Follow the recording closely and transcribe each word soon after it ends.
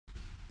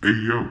Hey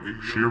yo,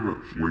 Jarrett,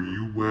 where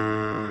you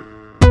at?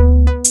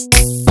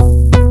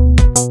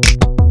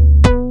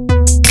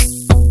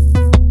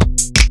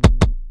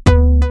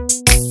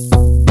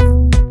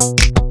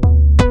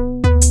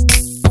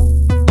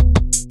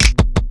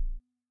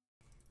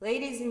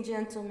 Ladies and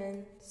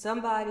gentlemen,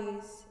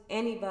 somebodies,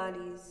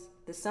 anybody's,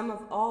 the sum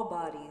of all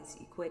bodies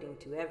equating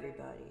to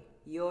everybody.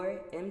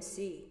 Your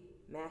MC,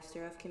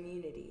 Master of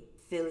Community,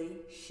 Philly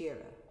Shira.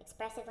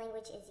 Expressive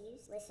language is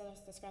used. Listeners'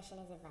 discretion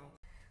is advised.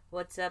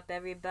 What's up,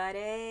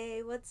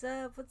 everybody? What's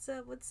up?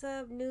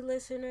 New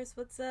listeners,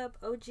 what's up?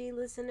 OG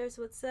listeners,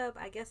 what's up?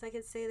 I guess I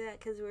could say that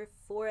because we're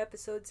 4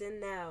 episodes in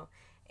now.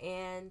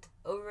 And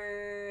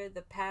over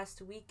the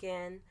past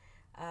weekend,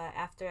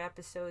 after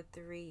episode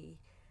 3,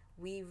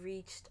 we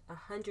reached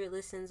 100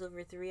 listens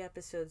over 3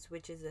 episodes,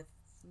 which is a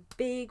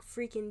big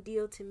freaking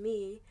deal to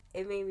me.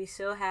 It made me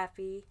so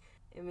happy.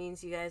 It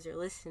means you guys are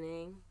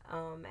listening,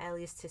 at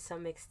least to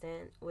some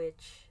extent,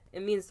 which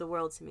it means the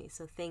world to me.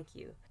 So thank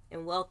you.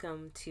 And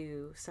welcome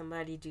to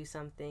Somebody Do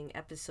Something,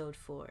 episode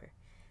 4,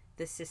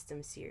 the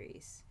System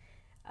series.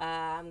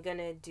 I'm going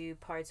to do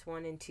parts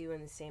 1 and 2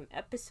 in the same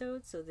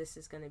episode, so this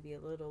is going to be a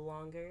little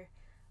longer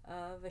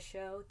of a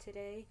show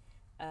today.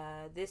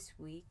 This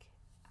week,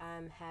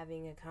 I'm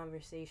having a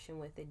conversation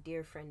with a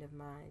dear friend of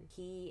mine.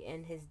 He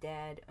and his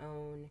dad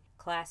own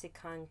Classic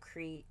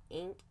Concrete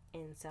Inc.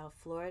 in South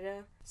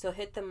Florida. So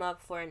hit them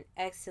up for an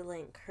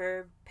excellent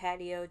curb,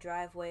 patio,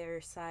 driveway, or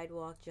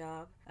sidewalk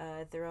job.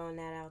 Throwing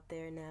that out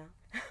there now.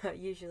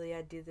 Usually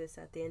I do this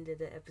at the end of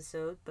the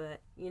episode,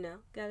 but,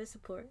 gotta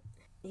support.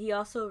 He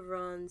also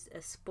runs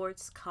a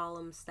sports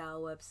column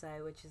style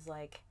website, which is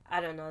like, I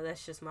don't know,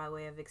 that's just my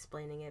way of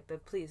explaining it,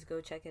 but please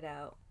go check it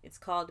out. It's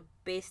called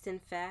Based in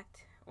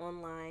Fact,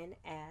 online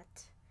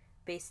at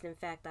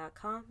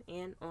basedinfact.com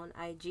and on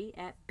IG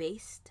at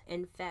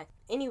basedinfact.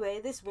 Anyway,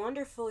 this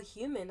wonderful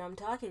human I'm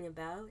talking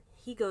about,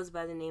 he goes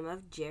by the name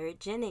of Jarrett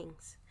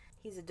Jennings.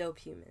 He's a dope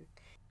human.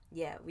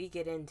 Yeah, we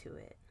get into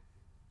it.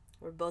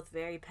 We're both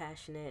very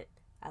passionate.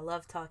 I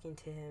love talking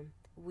to him.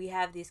 We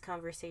have these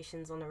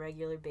conversations on a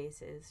regular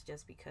basis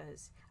just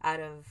because out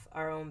of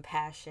our own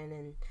passion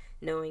and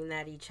knowing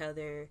that each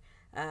other,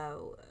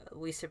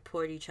 we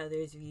support each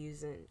other's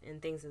views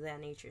and things of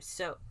that nature.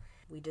 So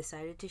we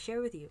decided to share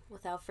with you.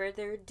 Without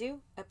further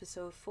ado,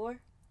 episode 4,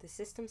 the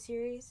System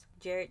series,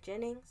 Jarrett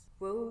Jennings.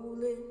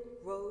 Roll it,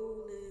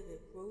 roll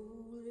it,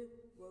 roll it,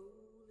 roll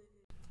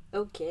it.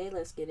 Okay,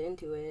 let's get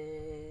into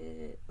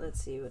it. Let's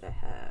see what I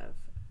have.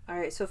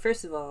 Alright, so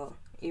first of all,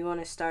 you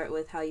want to start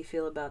with how you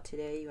feel about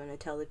today? You want to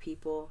tell the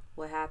people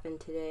what happened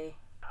today?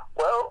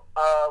 Well,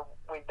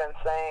 we've been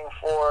saying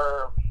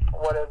for,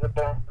 what has it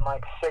been,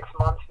 like 6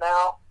 months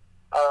now,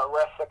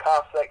 arrest the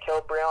cops that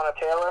killed Breonna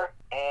Taylor.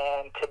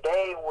 And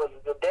today was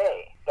the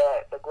day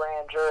that the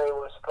grand jury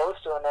was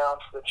supposed to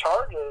announce the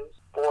charges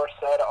for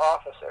said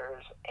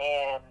officers,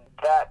 and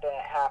that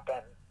didn't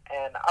happen.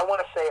 And I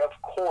want to say, of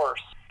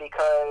course,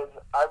 because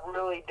I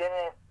really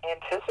didn't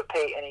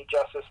anticipate any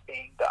justice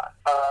being done.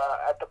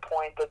 At the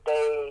point that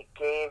they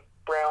gave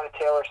Breonna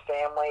Taylor's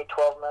family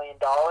 $12 million,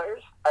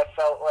 I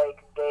felt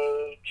like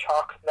they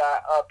chalked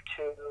that up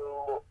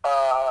to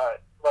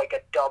like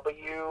a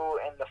W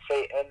in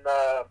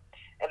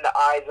the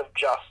eyes of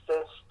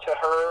justice to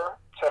her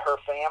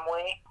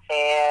family.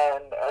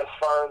 And as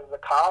far as the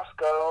cops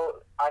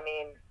go, I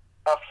mean,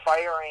 a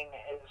firing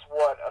is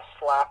what, a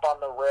slap on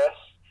the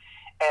wrist.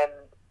 And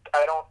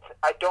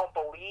I don't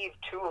believe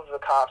 2 of the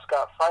cops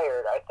got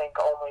fired. I think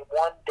only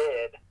 1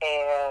 did,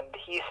 and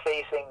he's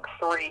facing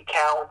 3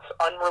 counts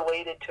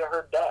unrelated to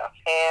her death.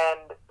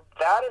 And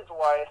that is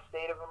why a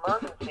state of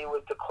emergency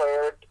was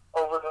declared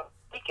over the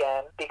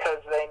weekend, because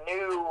they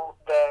knew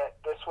that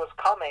this was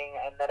coming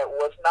and that it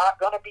was not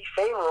going to be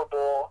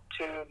favorable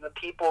to the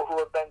people who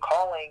have been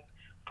calling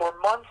for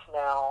months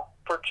now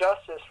for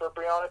justice for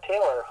Breonna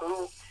Taylor,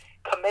 who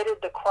committed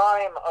the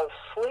crime of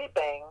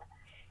sleeping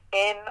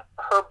in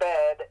her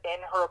bed,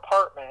 in her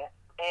apartment,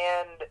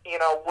 and,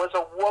 was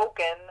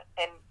awoken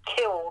and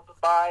killed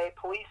by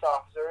police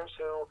officers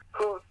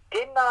who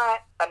did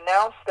not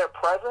announce their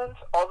presence,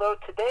 although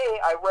today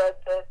I read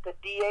that the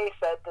DA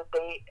said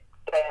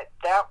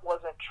that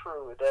wasn't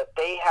true, that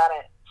they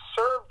hadn't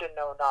served a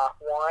no-knock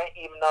warrant,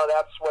 even though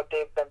that's what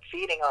they've been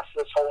feeding us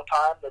this whole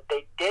time, that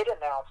they did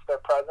announce their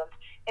presence.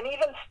 And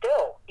even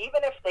still,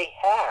 even if they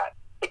had,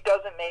 it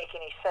doesn't make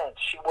any sense.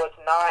 She was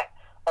not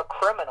a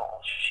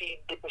criminal. She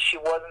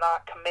was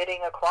not committing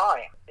a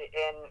crime.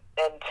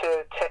 And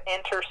to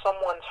enter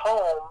someone's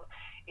home,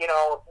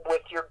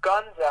 with your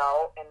guns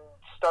out and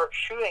start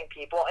shooting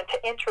people, and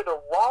to enter the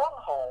wrong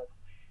home,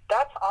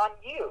 that's on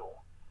you.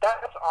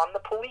 That's on the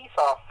police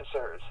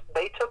officers.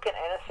 They took an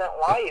innocent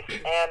life,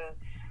 and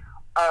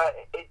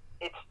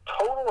it's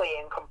totally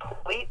and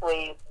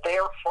completely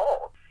their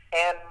fault.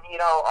 And,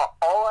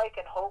 all I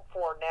can hope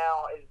for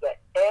now is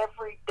that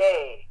every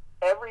day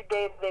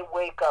they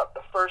wake up,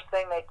 the first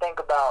thing they think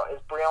about is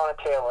Breonna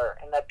Taylor,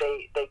 and that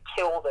they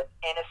killed an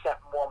innocent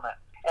woman.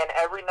 And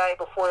every night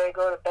before they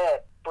go to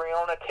bed,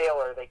 Breonna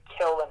Taylor, they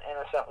killed an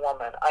innocent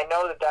woman. I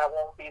know that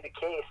won't be the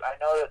case. I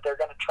know that they're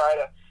going to try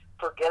to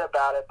forget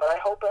about it, but I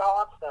hope it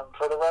haunts them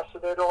for the rest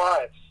of their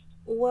lives.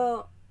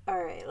 Well,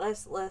 all right,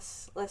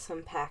 let's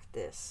unpack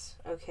this,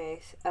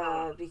 okay?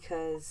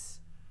 Because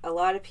a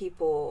lot of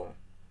people,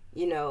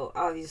 you know,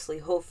 obviously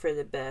hope for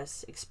the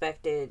best,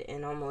 expected,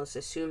 and almost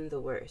assume the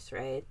worst,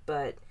 right?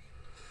 But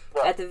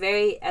Right. at the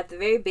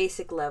very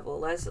basic level,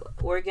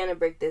 we're gonna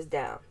break this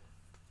down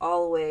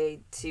all the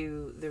way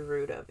to the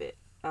root of it,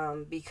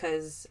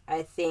 because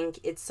I think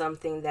it's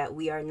something that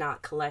we are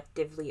not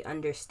collectively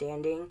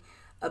understanding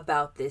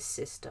about this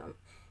system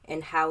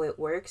and how it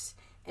works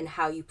and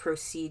how you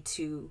proceed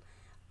to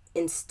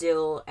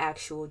instill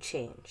actual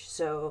change.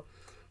 So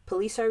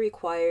police are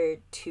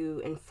required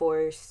to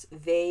enforce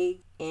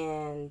vague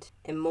and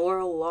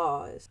immoral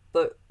laws,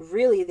 but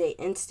really they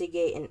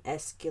instigate and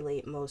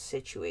escalate most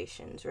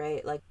situations,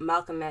 right? Like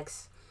Malcolm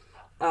X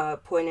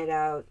pointed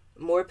out,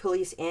 more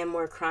police and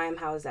more crime.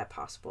 How is that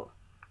possible?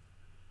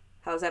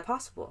 How is that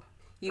possible?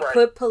 You Right.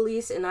 put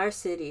police in our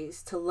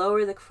cities to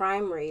lower the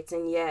crime rates,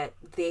 and yet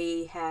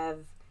they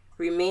have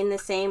remained the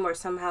same or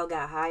somehow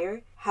got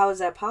higher. How is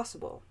that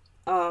possible?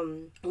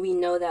 We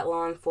know that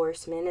law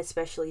enforcement,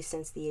 especially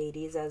since the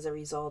 80s, as a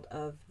result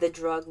of the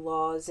drug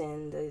laws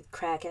and the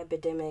crack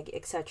epidemic,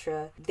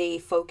 etc., they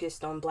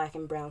focused on black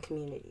and brown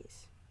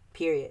communities,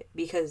 period.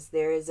 Because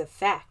there is a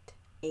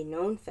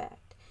known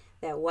fact,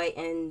 that white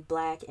and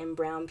black and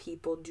brown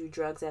people do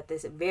drugs at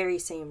this very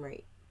same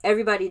rate.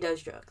 Everybody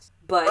does drugs.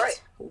 But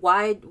Right.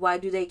 why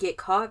do they get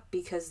caught?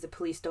 Because the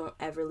police don't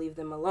ever leave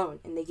them alone,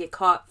 and they get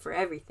caught for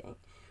everything.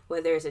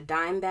 Whether it's a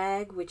dime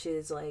bag, which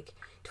is like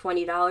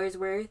 $20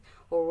 worth,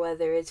 or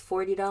whether it's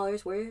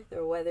 $40 worth,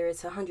 or whether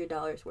it's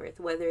 $100 worth,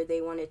 whether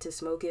they wanted to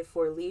smoke it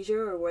for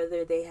leisure or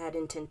whether they had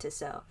intent to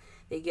sell.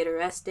 They get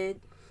arrested,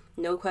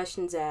 no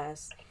questions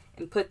asked,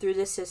 and put through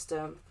the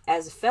system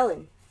as a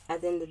felon.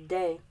 At the end of the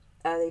day,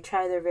 they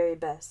try their very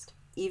best.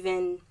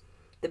 Even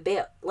the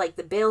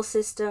bail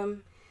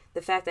system,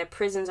 the fact that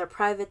prisons are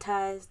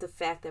privatized, the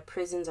fact that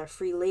prisons are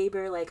free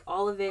labor, like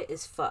all of it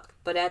is fucked.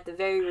 But at the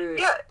very root,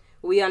 Yeah.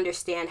 we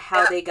understand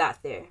how they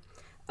got there.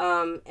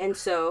 And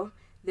so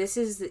this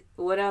is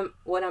what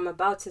I'm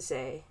about to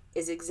say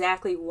is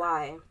exactly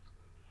why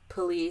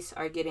police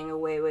are getting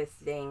away with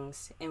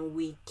things and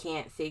we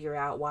can't figure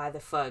out why the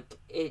fuck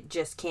it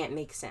just can't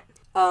make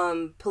sense.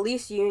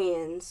 Police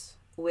unions,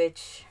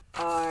 which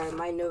are,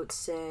 my notes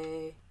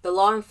say, the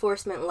law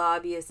enforcement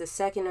lobby is the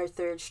second or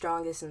third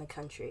strongest in the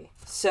country.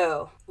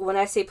 So when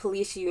I say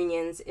police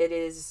unions, it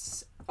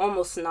is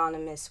almost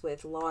synonymous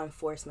with law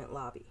enforcement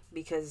lobby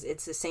because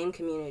it's the same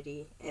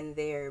community and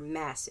they're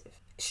massive.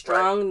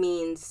 Strong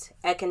means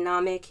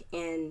economic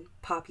and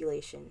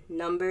population,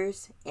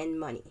 numbers and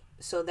money.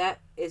 So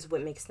that is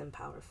what makes them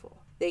powerful.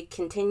 They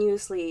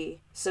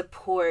continuously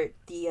support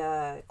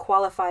the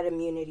qualified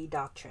immunity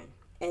doctrine.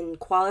 And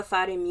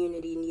qualified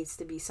immunity needs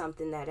to be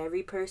something that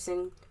every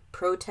person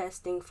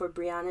protesting for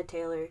Breonna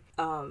Taylor,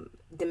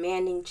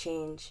 demanding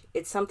change,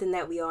 it's something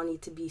that we all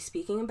need to be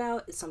speaking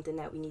about. It's something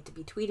that we need to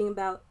be tweeting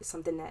about. It's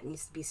something that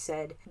needs to be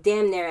said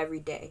damn near every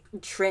day,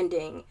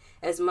 trending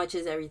as much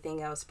as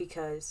everything else,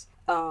 because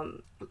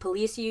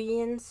police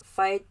unions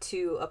fight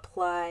to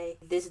apply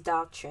this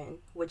doctrine,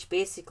 which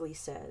basically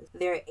says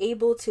they're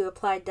able to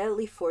apply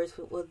deadly force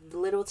with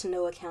little to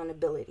no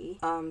accountability.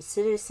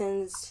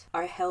 Citizens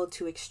are held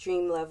to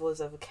extreme levels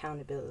of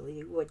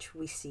accountability, which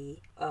we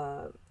see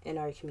in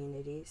our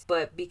communities.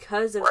 But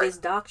because of this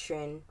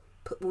doctrine,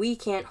 we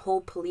can't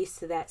hold police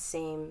to that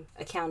same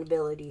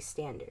accountability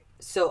standard.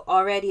 So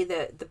already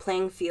the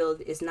playing field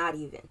is not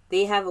even.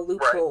 They have a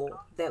loophole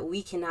that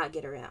we cannot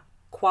get around.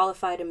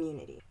 Qualified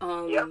immunity.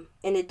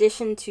 In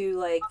addition to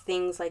like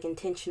things like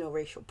intentional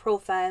racial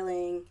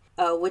profiling,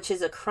 which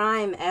is a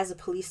crime as a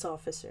police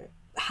officer.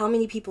 How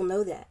many people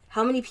know that?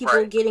 How many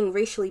people getting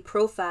racially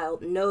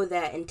profiled know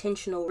that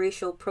intentional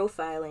racial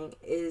profiling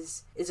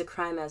is a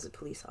crime as a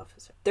police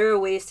officer? There are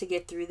ways to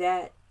get through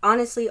that.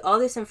 Honestly, all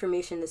this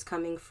information is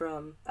coming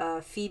from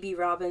Phoebe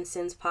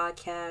Robinson's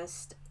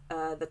podcast,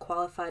 the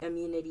Qualified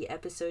Immunity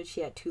episode.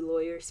 She had 2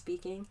 lawyers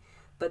speaking.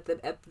 But the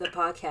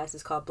podcast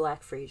is called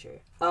Black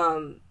Frasier.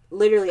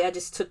 Literally, I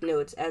just took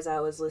notes as I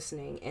was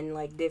listening and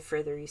like did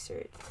further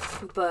research.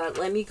 But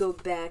let me go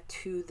back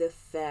to the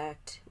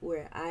fact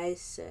where I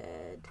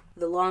said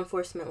the law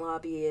enforcement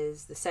lobby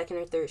is the second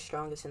or third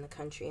strongest in the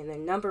country, and their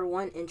number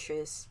one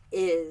interest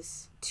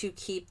is to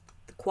keep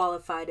the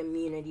qualified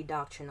immunity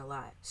doctrine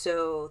alive.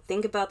 So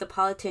think about the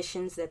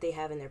politicians that they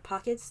have in their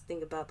pockets.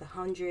 Think about the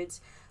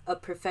hundreds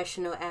of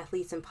professional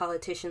athletes and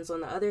politicians on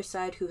the other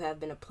side who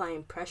have been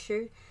applying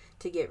pressure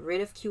to get rid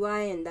of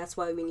QI, and that's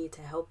why we need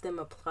to help them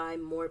apply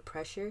more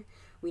pressure.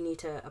 We need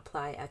to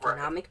apply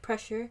economic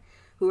pressure.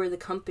 Who are the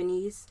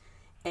companies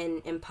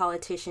and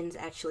politicians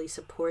actually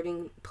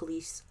supporting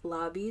police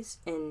lobbies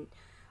and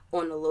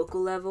on a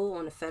local level,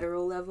 on a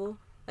federal level?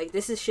 Like,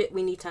 this is shit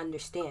we need to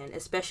understand,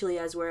 especially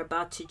as we're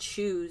about to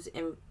choose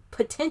and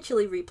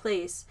potentially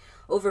replace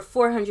over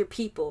 400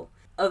 people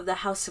of the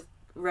House of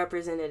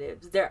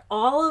Representatives.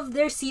 All of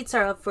their seats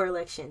are up for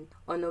election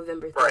on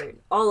November 3rd.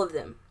 All of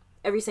them.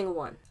 Every single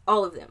one.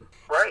 All of them.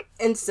 Right.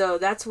 And so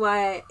that's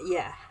why,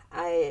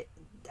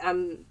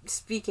 I'm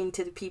speaking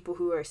to the people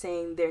who are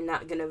saying they're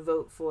not going to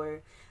vote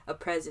for a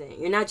president.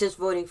 You're not just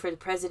voting for the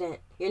president.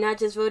 You're not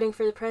just voting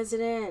for the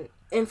president.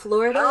 In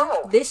Florida,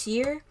 this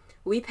year,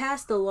 we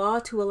passed a law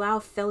to allow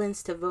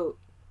felons to vote.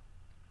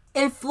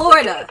 In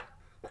Florida.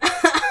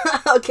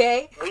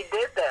 Okay? We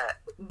did that.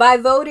 By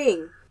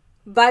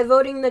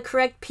voting the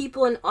correct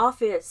people in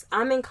office.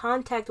 I'm in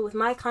contact with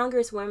my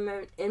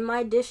congresswoman in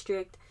my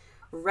district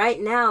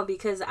right now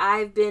because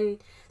I've been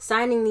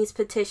signing these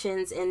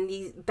petitions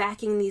and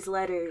backing these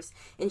letters.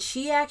 And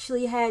she's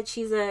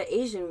an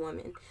Asian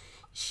woman.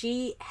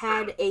 She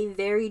had a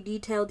very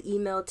detailed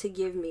email to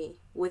give me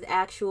with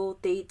actual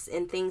dates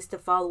and things to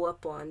follow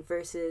up on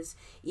versus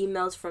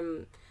emails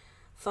from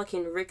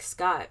fucking Rick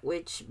Scott,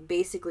 which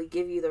basically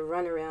give you the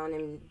runaround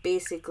and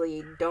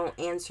basically don't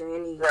answer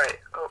any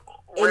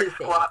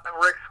anything.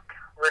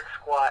 Rick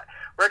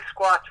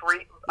Squat's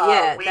week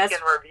in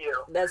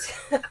review. That's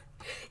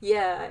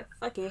yeah,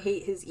 I fucking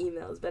hate his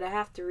emails, but I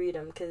have to read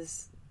them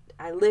because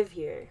I live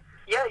here.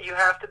 Yeah, you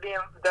have to be.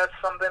 That's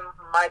something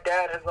my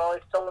dad has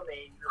always told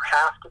me. You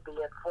have to be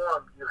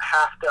informed. You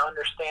have to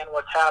understand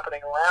what's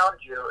happening around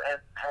you. And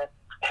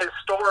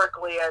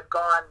historically, I've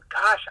gone,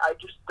 gosh, I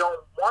just don't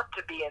want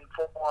to be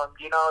informed.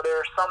 You know, there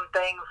are some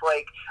things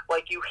like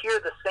you hear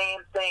the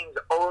same things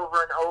over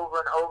and over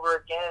and over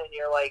again, and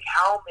you're like,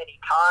 how many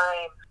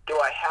times do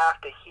I have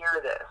to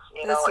hear this?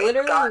 You That's know,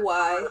 literally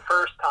why the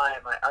first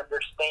time I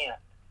understand.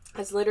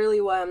 That's literally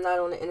why I'm not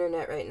on the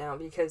internet right now,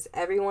 because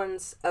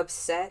everyone's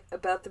upset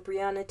about the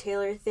Breonna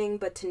Taylor thing,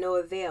 but to no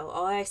avail.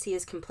 All I see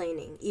is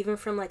complaining, even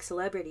from, like,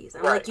 celebrities.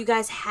 I'm like, you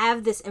guys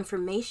have this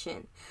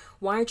information.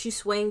 Why aren't you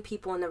swaying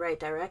people in the right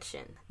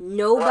direction?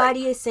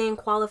 Nobody is saying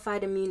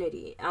qualified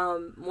immunity.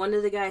 One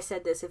of the guys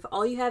said this, if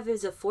all you have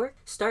is a fork,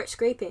 start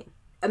scraping.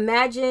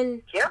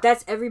 Imagine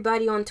that's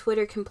everybody on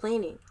Twitter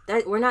complaining.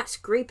 That we're not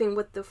scraping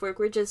with the fork,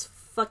 we're just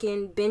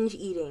fucking binge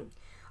eating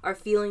our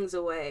feelings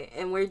away,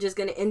 and we're just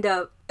gonna end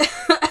up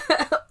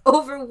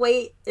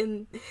overweight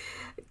and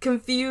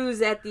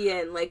confused at the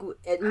end, like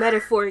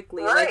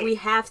metaphorically. Like, we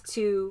have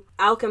to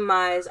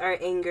alchemize our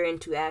anger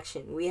into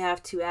action. We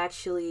have to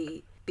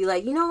actually be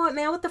like, you know what,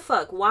 man, what the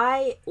fuck?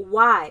 Why?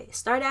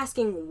 Start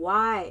asking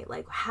why.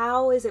 Like,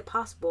 how is it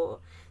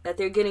possible that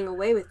they're getting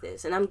away with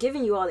this? And I'm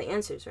giving you all the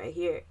answers right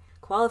here.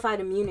 Qualified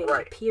immunity,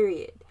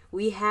 period.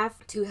 We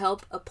have to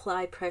help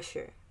apply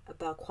pressure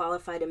about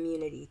qualified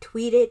immunity.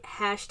 Tweet it,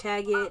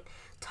 hashtag it,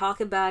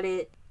 talk about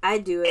it. I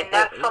do it, and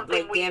that's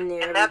something damn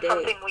near every day. That's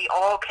something we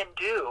all can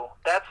do.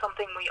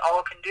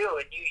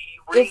 And you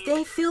read if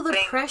they feel the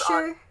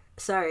pressure,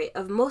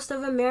 of most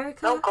of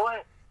America, no, go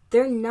ahead.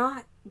 They're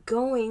not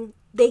going.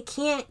 They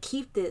can't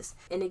keep this.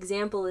 An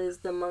example is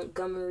the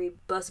Montgomery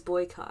bus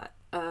boycott.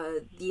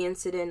 The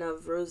incident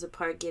of Rosa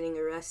Parks getting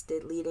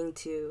arrested, leading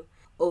to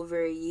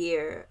over a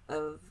year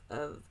of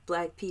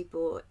black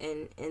people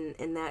in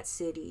that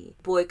city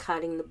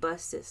boycotting the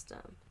bus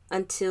system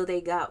until they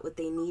got what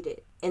they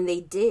needed. And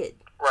they did.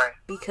 Right.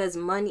 Because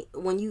money,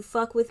 when you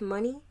fuck with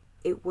money,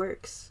 it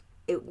works.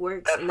 It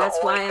works. And that's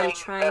why I'm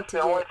trying to That's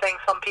the only thing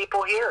some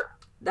people hear.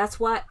 That's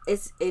why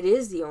it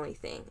is the only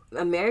thing.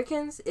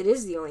 Americans, it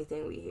is the only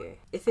thing we hear.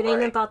 If it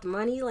ain't about the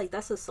money, like,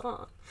 that's a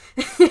song.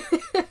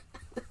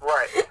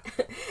 Right.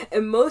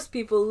 And most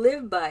people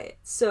live by it.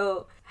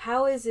 So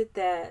how is it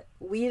that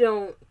we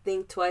don't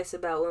think twice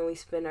about when we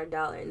spend our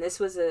dollar? And this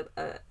was a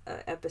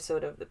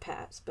episode of the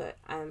past, but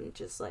I'm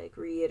just, like,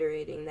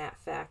 reiterating that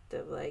fact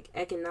of, like,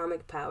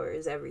 economic power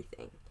is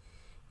everything.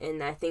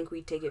 And I think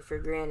we take it for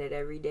granted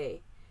every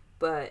day.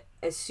 But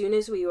as soon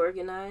as we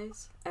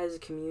organize as a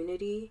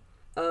community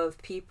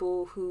of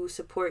people who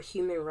support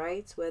human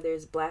rights, whether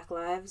it's black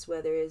lives,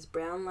 whether it's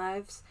brown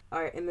lives,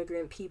 our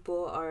immigrant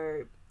people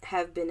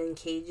have been in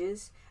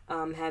cages,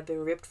 have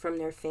been ripped from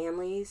their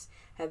families,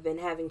 have been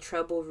having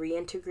trouble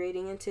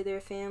reintegrating into their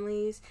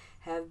families,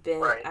 have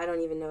been, I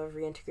don't even know if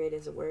reintegrate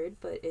is a word,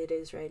 but it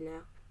is right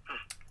now.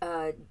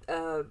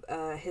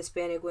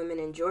 Hispanic women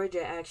in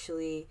Georgia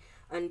actually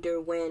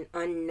underwent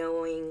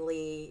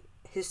unknowingly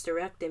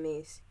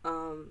hysterectomies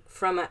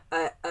from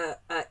a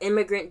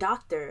immigrant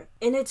doctor,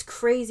 and it's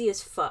crazy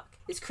as fuck.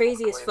 It's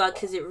crazy as fuck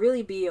because it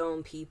really be your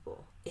own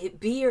people.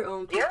 It be your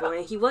own people.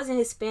 And he wasn't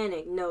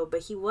Hispanic, no,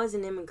 but he was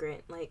an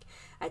immigrant. Like,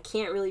 I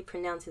can't really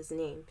pronounce his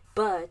name,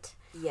 but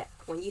yeah,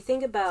 when you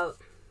think about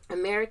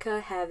America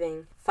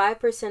having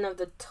 5% of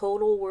the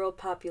total world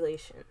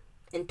population,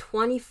 and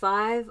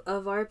 25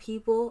 of our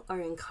people are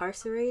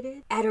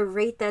incarcerated at a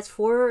rate that's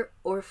 4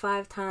 or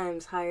 5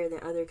 times higher than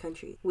other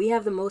countries. We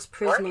have the most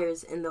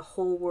prisoners in the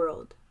whole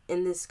world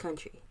in this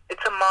country.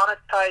 It's a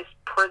monetized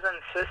prison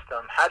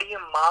system. How do you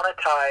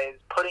monetize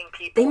putting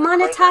people They in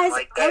prison monetize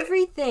like that?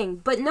 everything.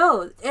 But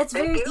no, it's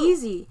very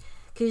easy.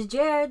 Because,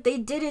 Jarrett, they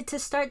did it to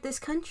start this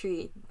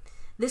country.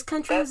 This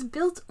country was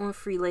built on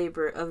free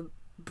labor of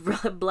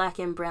black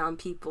and brown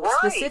people,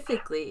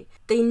 specifically.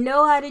 They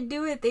know how to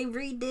do it. They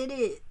redid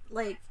it.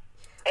 Like,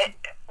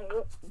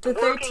 the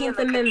 13th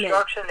Amendment.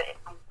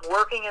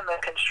 Working in the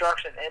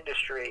construction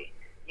industry,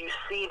 you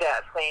see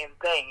that same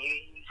thing.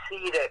 You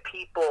see that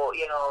people,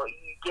 you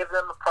give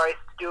them a price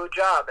to do a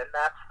job, and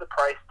that's the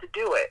price to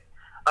do it.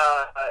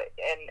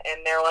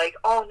 And they're like,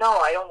 oh no,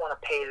 I don't want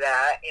to pay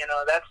that.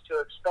 That's too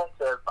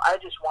expensive. I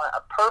just want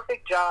a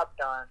perfect job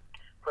done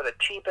for the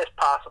cheapest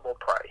possible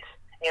price.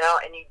 And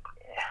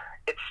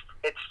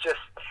it's just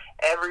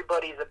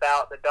everybody's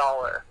about the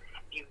dollar.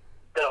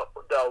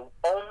 The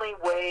only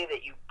way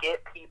that you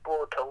get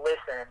people to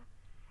listen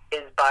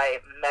is by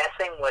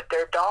messing with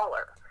their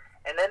dollar.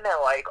 And then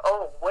they're like,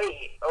 oh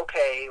wait,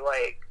 okay,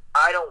 like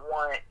I don't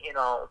want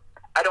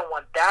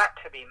that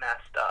to be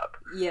messed up.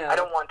 Yeah. I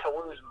don't want to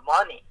lose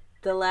money.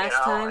 The last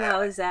time I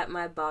was at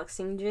my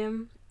boxing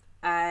gym,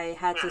 I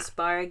had to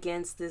spar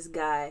against this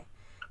guy.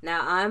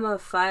 Now, I'm a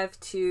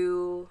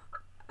 5'2".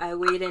 I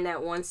weighed in at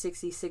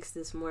 166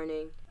 this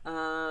morning.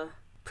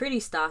 Pretty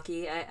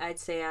stocky. I'd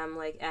say I'm,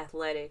 like,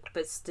 athletic.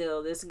 But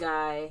still, this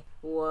guy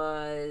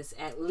was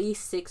at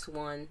least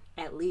 6'1",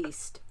 at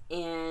least.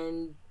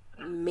 And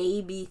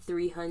maybe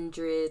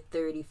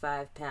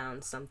 335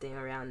 pounds, something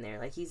around there.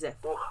 Like, he's a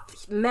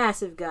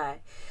massive guy.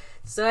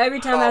 So every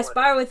time I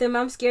spar with him,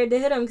 I'm scared to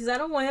hit him because I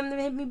don't want him to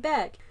hit me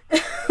back.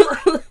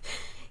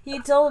 He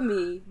told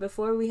me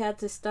before we had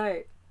to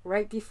start,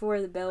 right before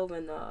the bell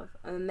went off,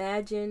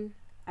 imagine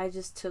I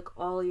just took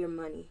all your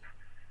money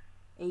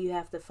and you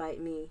have to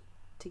fight me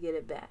to get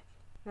it back.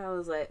 And I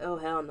was like, oh,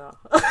 hell no.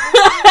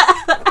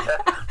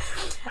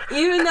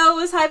 Even though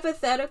it was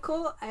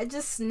hypothetical, I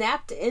just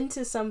snapped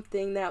into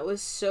something that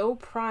was so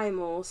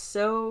primal,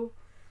 so...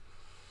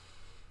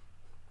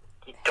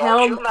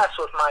 Don't you mess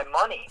with my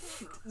money.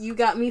 You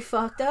got me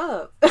fucked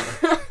up.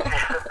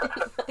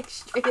 Like,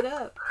 straight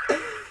up.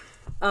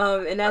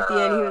 And at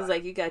the end, he was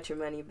like, you got your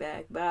money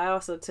back. But I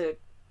also took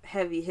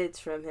heavy hits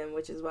from him,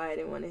 which is why I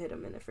didn't want to hit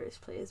him in the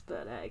first place.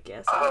 But I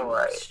guess I'm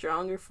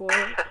stronger for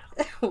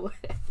it.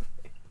 Whatever.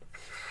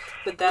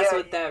 But that's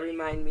what that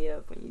reminded me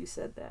of when you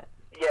said that.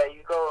 Yeah,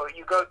 you go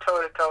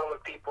toe to toe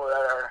with people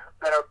that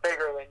are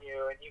bigger than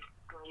you, and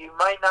you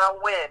might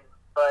not win,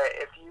 but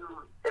if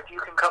you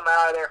can come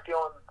out of there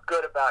feeling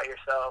good about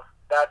yourself,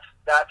 that's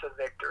a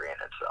victory in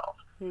itself.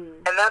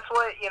 And that's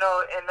what,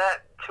 and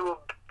that to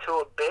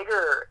a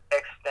bigger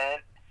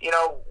extent,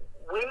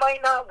 we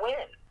might not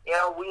win.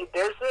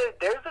 There's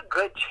a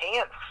good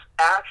chance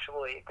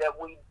actually that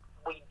we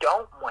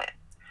don't win.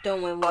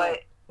 Don't win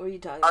what? What are you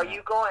talking about? Are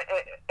you going?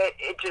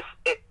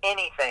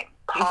 Anything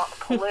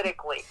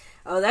politically?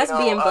 Oh, that's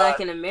being black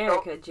in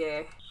America,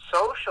 Jer.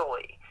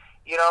 Socially,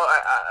 there's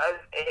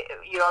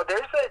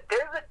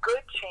a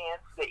good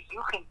chance that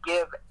you can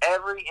give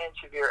every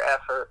inch of your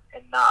effort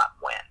and not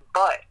win.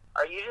 But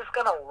are you just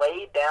gonna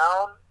lay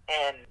down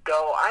and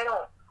go?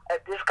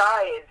 This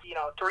guy is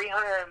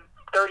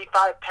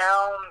 335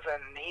 pounds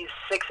and he's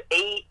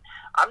 6'8".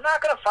 I'm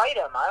not gonna fight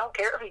him. I don't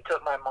care if he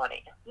took my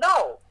money.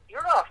 No.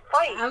 You're gonna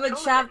fight. I'm gonna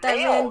chop that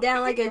man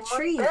down like a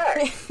tree.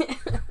 Right.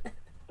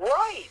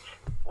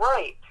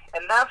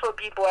 And that's what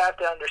people have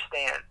to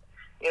understand.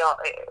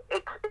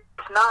 It's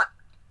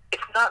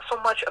not so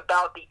much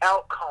about the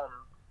outcome,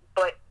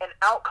 but an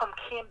outcome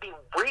can be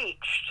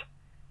reached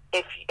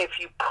if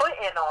you put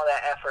in all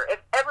that effort. If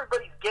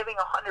everybody's giving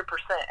 100%,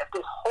 if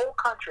this whole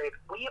country, if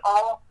we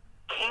all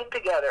came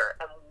together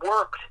and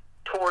worked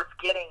towards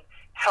getting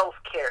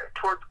health care,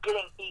 towards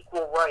getting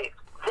equal rights,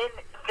 then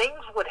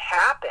things would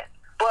happen.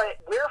 But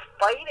we're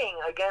fighting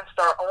against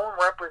our own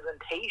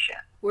representation.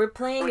 We're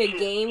playing a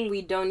game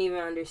we don't even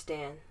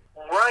understand.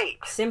 Right.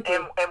 Simply.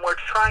 And we're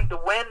trying to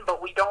win,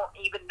 but we don't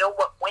even know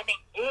what winning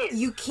is.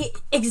 You can't...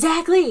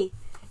 Exactly.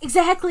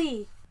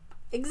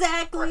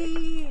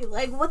 Right.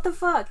 Like, what the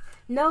fuck?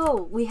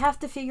 No, we have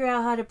to figure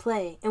out how to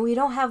play. And we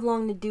don't have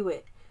long to do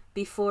it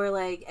before,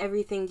 like,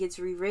 everything gets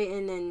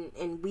rewritten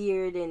and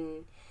weird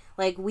and...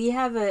 Like, we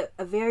have a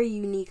very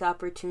unique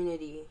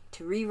opportunity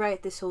to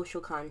rewrite the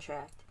social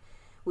contract.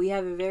 We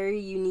have a very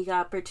unique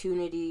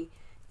opportunity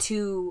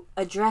to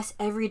address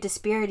every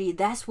disparity.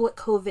 That's what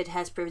COVID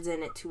has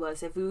presented to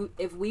us. If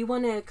we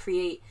want to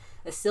create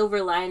a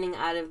silver lining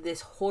out of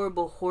this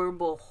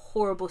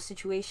horrible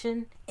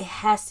situation, it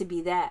has to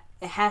be that.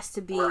 It has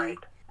to be, right.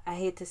 I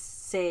hate to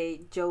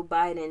say Joe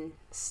Biden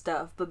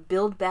stuff, but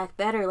build back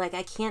better. Like,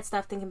 I can't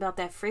stop thinking about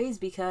that phrase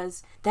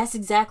because that's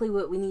exactly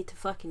what we need to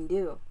fucking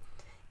do.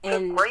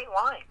 And, it's a great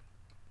line.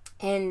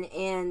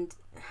 And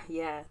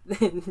yeah,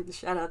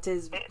 shout out to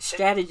his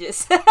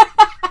strategist.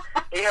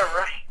 Yeah,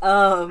 right.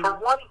 For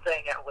one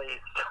thing, at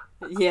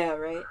least. Yeah,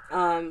 right.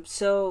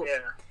 So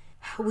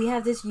we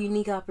have this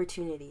unique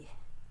opportunity.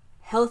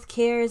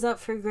 Healthcare is up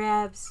for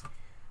grabs.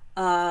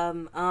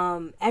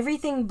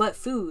 Everything but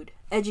food.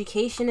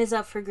 Education is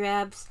up for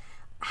grabs.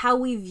 How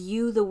we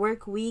view the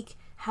work week,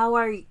 how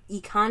our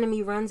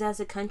economy runs as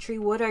a country,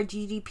 what our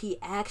GDP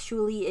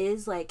actually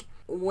is. Like,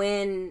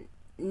 when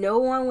no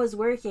one was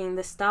working,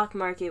 the stock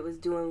market was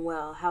doing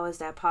well. How is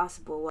that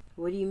possible?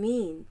 What do you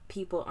mean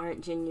people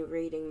aren't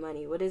generating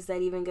money? What is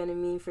that even going to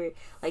mean for,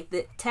 like,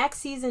 the tax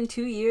season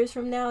 2 years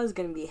from now is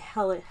going to be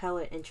hella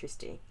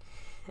interesting.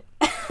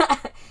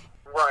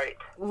 Right.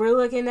 We're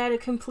looking at a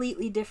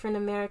completely different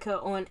America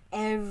on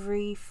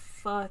every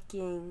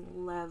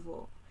fucking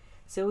level.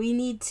 So we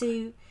need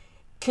to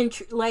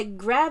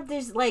grab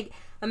this,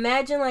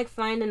 imagine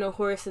finding a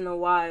horse in the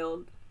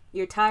wild.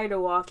 You're tired of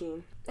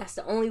walking. That's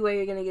the only way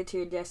you're gonna get to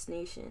your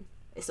destination.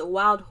 It's a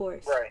wild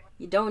horse. Right.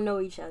 You don't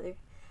know each other.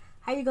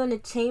 How you gonna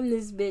tame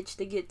this bitch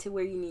to get to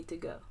where you need to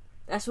go?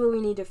 That's what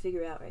we need to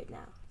figure out right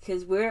now.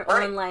 Because we're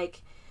on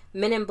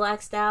Men in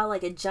Black style,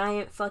 a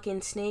giant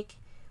fucking snake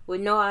with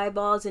no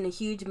eyeballs and a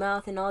huge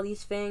mouth and all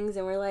these fangs,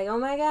 and we're like, oh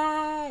my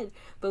god!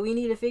 But we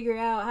need to figure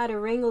out how to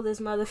wrangle this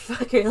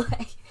motherfucker.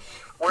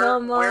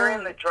 Come on. We're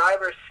in the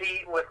driver's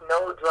seat with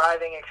no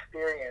driving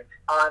experience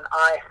on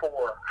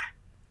I-4.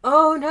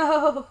 Oh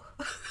no!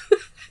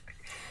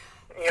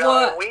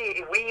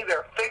 We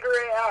either figure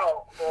it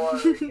out or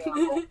things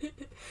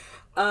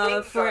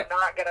are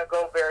not going to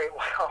go very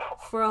well.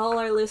 For all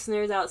our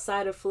listeners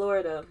outside of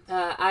Florida,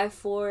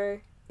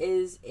 I-4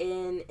 is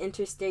an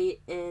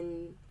interstate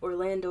in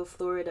Orlando,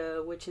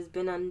 Florida, which has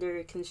been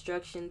under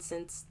construction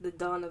since the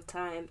dawn of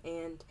time,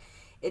 and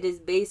it is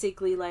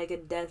basically like a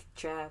death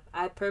trap.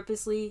 I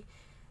purposely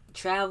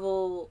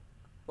travel,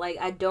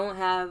 I don't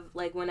have,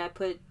 when I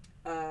put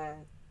my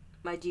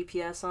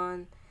GPS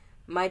on,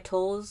 my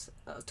toll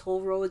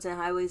roads and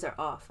highways are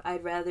off.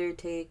 I'd rather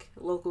take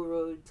local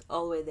roads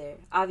all the way there.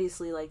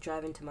 Obviously,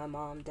 driving to my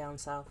mom down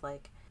south,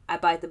 I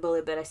bite the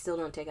bullet, but I still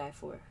don't take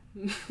I-4.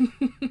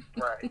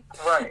 Right.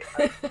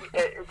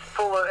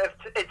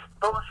 It's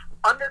both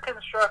under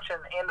construction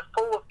and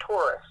full of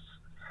tourists,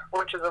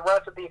 which is a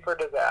recipe for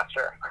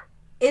disaster.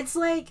 It's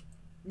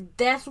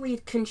deathly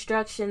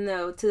construction,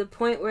 though, to the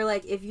point where,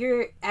 if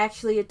you're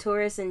actually a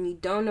tourist and you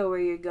don't know where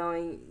you're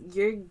going,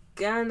 you're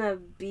gonna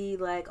be,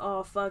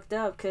 all fucked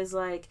up, because,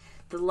 the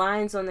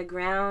lines on the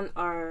ground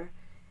are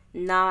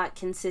not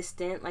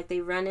consistent.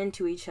 They run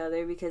into each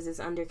other because it's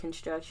under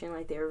construction.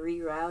 They're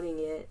rerouting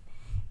it,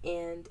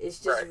 and it's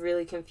just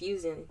really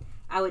confusing.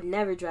 I would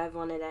never drive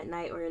on it at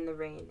night or in the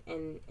rain.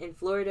 And in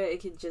Florida,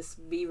 it could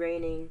just be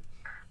raining,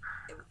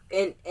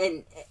 and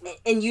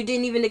you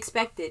didn't even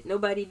expect it.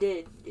 Nobody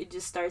did. It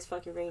just starts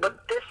fucking raining.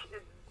 But this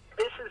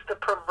is the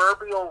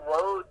proverbial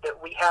road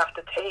that we have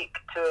to take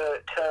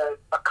to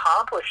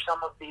accomplish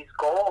some of these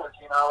goals.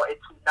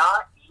 It's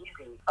not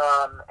easy,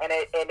 and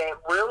it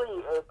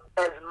really,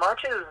 as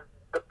much as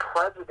the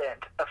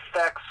president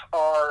affects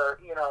our,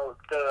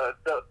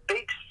 the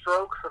big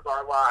strokes of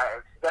our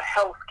lives, the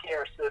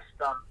healthcare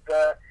system,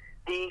 the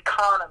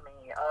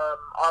economy,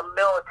 our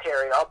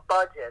military, our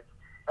budgets.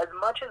 As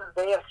much as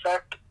they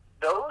affect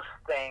those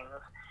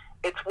things,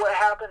 it's what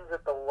happens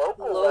at the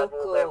local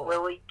level that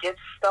really gets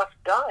stuff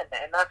done.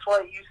 And that's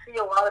why you see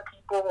a lot of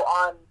people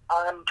on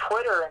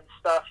Twitter and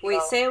stuff.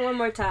 Wait, say it one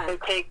more time. They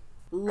take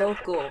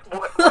local.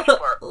 Which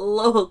part?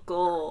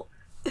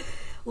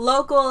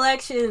 Local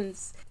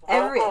elections.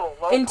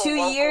 In 2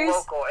 years,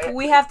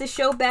 we have to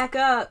show back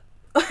up.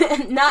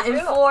 Not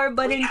in 4,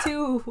 but in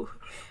 2.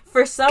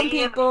 For some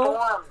people.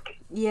 Informed.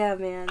 Yeah,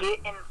 man. Get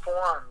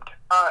informed.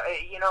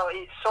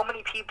 So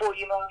many people,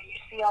 you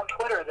see on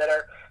Twitter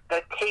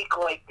that take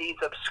these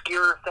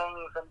obscure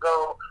things and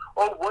go,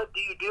 oh, what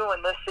do you do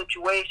in this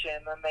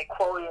situation? And they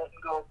quote it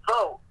and go,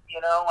 vote,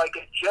 like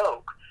a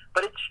joke.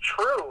 But it's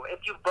true.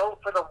 If you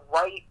vote for the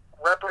right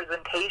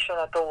representation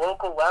at the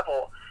local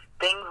level,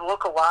 things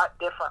look a lot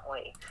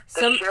differently.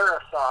 The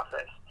sheriff's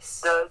office,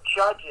 the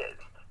judges,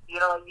 you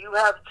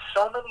have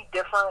so many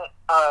different,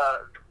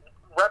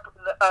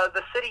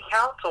 the city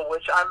council,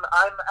 which I'm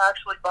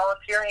actually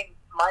volunteering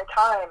my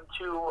time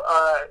to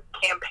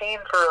campaign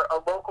for a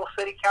local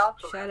city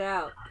council. Shout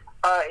out.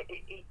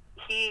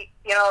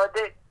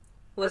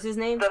 What's his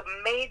name? His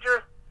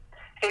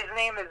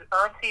name is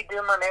Ernst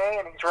Dumernay,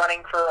 and he's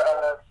running for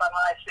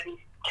Sunrise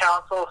City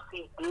Council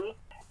CD.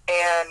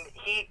 And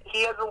he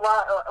has a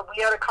lot.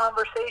 We had a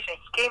conversation.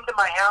 He came to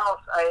my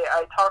house.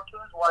 I talked to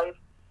his wife.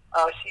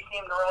 She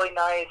seemed really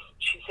nice.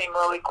 She seemed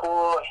really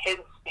cool.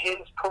 His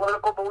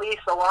political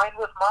beliefs aligned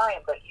with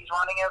mine, but he's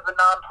running as a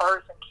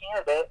nonpartisan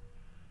candidate.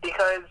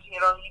 Because, you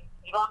don't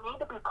need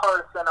to be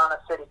partisan on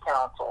a city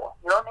council.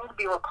 You don't need to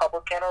be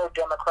Republican or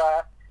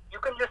Democrat. You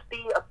can just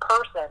be a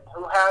person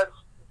who has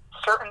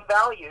certain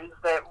values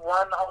that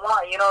run a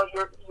line.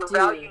 Your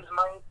values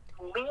might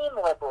lean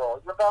liberal.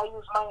 Your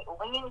values might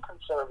lean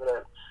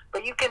conservative.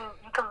 But you can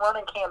run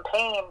a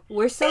campaign.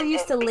 We're so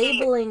used to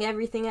labeling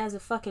everything as a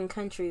fucking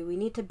country. We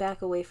need to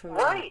back away from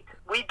that. Right.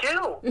 We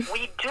do.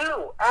 We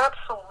do.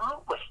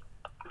 Absolutely.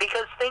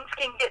 Because things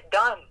can get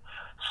done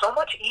so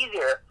much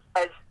easier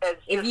as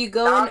if you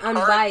go in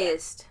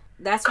unbiased.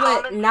 That's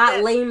what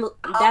not lame.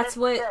 That's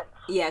what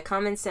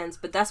common sense.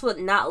 But that's what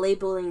not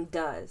labeling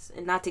does.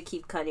 And not to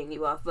keep cutting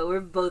you off, but we're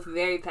both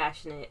very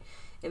passionate.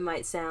 It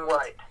might sound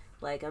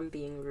like I'm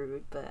being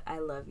rude, but I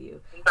love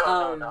you.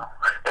 No.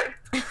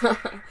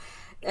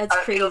 That's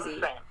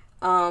crazy.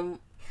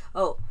 Local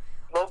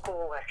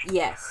election.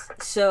 Yes.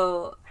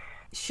 So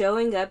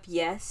showing up,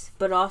 yes,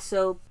 but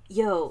also,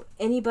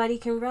 anybody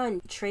can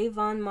run.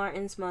 Trayvon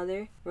Martin's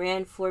mother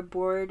ran for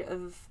board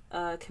of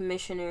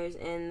commissioners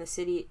in the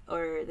city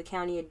or the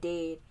county of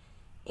Dade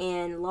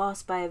and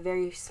lost by a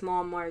very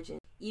small margin.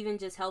 Even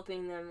just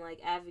helping them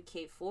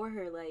advocate for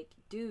her,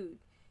 dude,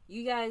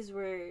 You guys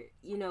were,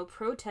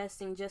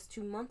 protesting just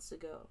 2 months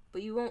ago,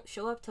 but you won't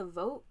show up to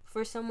vote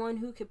for someone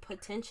who could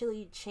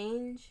potentially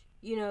change,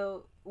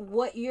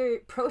 what you're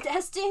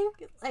protesting?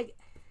 Like,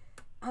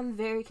 I'm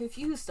very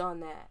confused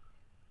on that.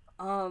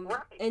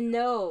 And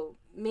no,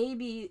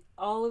 maybe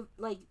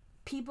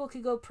people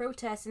could go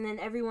protest and then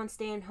everyone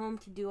staying home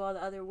could do all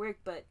the other work,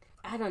 but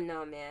I don't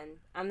know, man.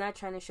 I'm not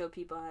trying to show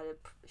people how to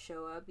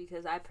show up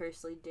because I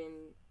personally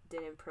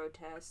didn't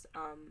protest.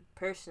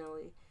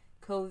 Personally,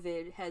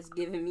 COVID has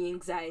given me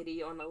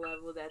anxiety on a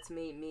level that's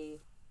made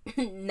me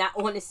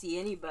not want to see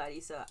anybody.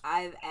 So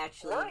I've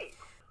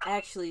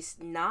actually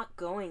not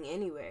going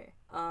anywhere.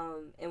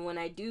 And when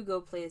I do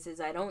go places,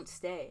 I don't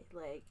stay.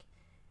 Like,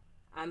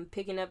 I'm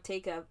picking up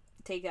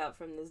takeout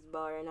from this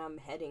bar and I'm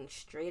heading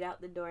straight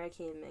out the door I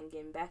came in,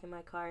 getting back in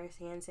my car,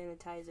 hand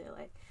sanitizer,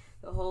 like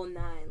the whole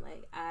nine.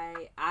 Like,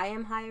 I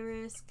am high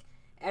risk.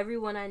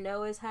 Everyone I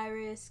know is high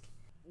risk.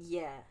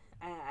 Yeah,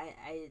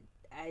 I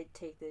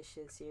take this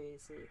shit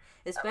seriously,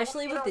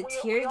 especially with the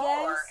tear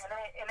gas.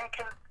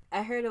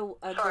 I heard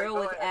a girl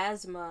with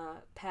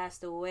asthma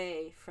passed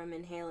away from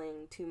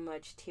inhaling too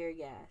much tear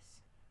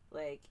gas.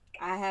 Like,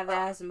 I have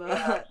asthma.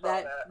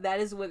 Yeah, that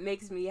is what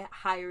makes me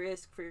high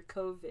risk for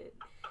COVID.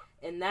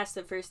 And that's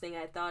the first thing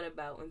I thought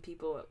about when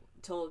people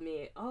told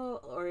me,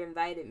 or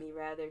invited me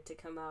rather, to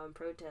come out and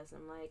protest.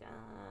 I'm like,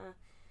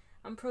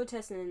 I'm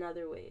protesting in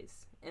other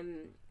ways.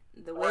 And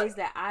the ways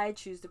that I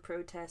choose to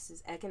protest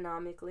is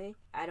economically.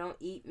 I don't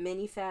eat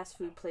many fast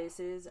food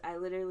places. I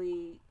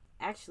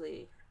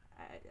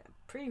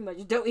pretty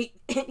much don't eat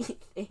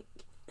anything.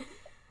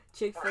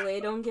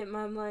 Chick-fil-A don't get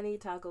my money.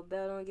 Taco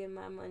Bell don't get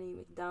my money.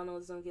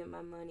 McDonald's don't get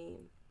my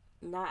money.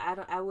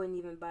 I wouldn't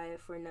even buy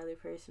it for another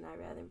person. I'd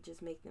rather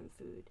just make them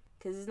food.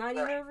 Because it's not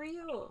even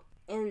real.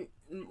 And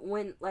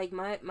when, like,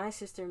 my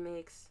sister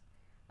makes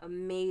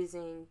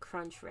amazing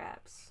crunch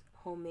wraps,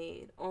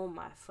 homemade. Oh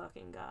my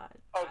fucking God.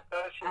 Oh,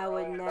 does she? I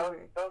would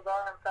never. Those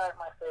are, in fact,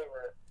 my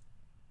favorite.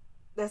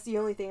 That's the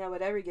only thing I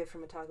would ever get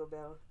from a Taco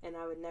Bell. And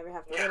I would never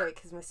have to get it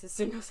because my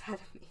sister knows how to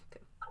make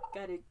them.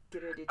 Gotta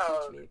get her to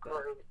teach me.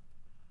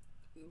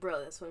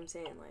 Bro, that's what I'm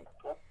saying. Like,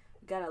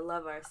 gotta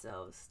love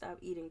ourselves. Stop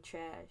eating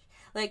trash.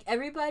 Like,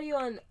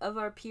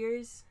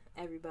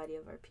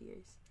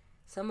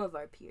 some of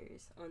our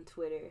peers on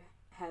Twitter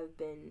have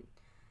been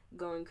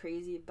going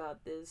crazy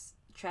about this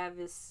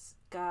Travis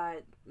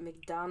Scott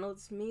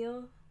McDonald's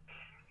meal.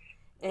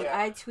 And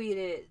I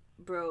tweeted,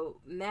 bro,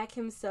 Mac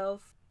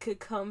himself could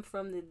come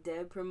from the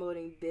dead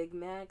promoting Big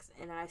Macs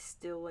and I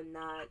still would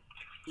not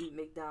eat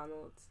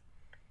McDonald's.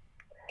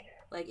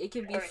 Like, it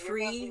could be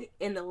free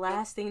and the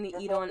last thing to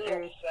eat on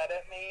earth.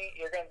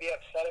 You're going to be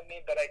upset at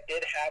me, but I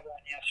did have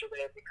one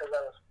yesterday because I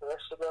was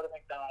forced to go to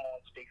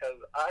McDonald's because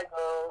I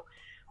go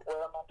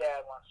where my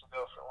dad wants to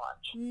go for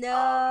lunch. No.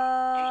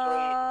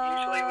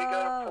 Usually we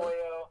go to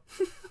Pollo.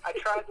 I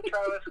tried the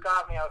Travis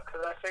Scott meal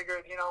because I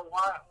figured,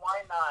 why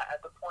not?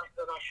 At the point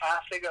that I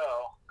have to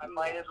go, I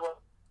might as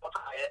well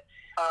try it.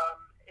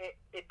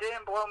 It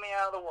didn't blow me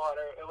out of the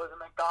water. It was a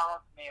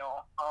McDonald's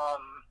meal.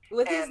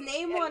 With his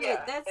name on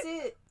it. That's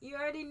it. You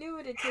already knew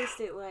what it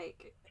tasted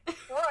like.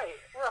 Right.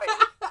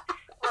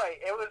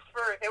 It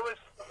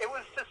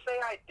was to say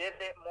I did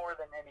it more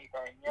than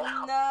anything.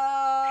 No.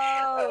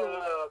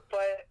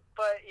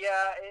 But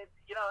yeah,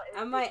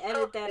 I might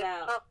edit that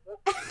out.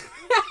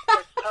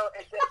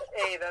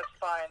 Hey, that's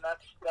fine.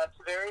 That's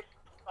very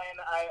fine.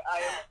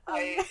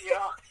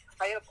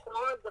 I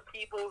applaud the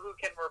people who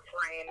can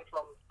refrain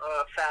from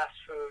fast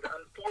food.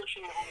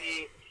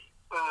 Unfortunately,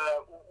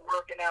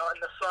 working out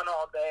in the sun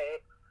all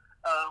day,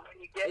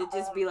 when you get it'd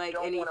just home, be like you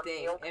don't want a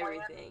anything, meal plan.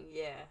 everything,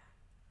 yeah.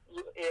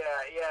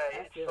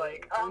 Yeah. It's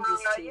like, I'm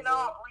just teasing. we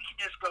can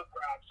just go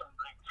grab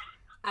something.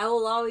 I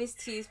will always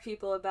tease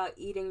people about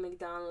eating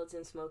McDonald's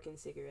and smoking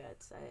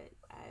cigarettes.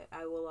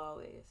 I will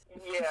always.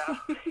 Yeah.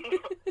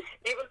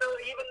 even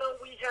though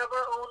we have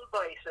our own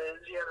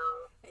vices,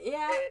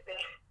 Yeah.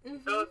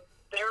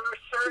 There are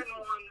certain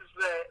ones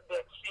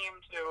that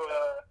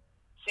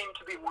seem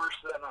to be worse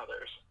than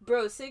others.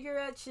 Bro,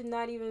 cigarettes should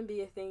not even be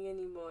a thing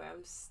anymore.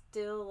 I'm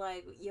still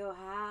like, yo,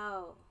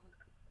 how?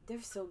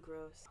 They're so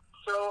gross.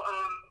 So,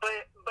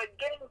 but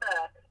getting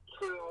back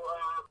to,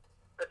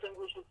 I think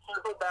we should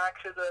circle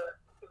back to the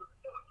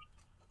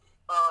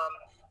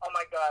oh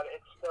my God,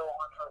 it's still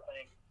on her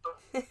thing.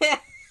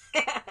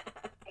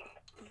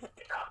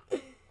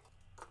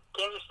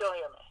 Can you still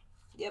hear me?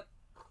 Yep.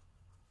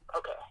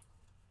 Okay.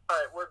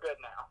 Alright, we're good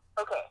now.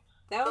 Okay.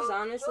 That was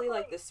honestly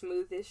like the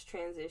smoothest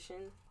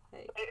transition.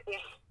 Like,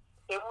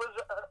 it was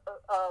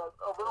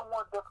a little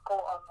more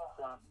difficult on this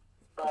end,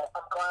 but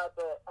I'm glad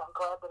that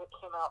it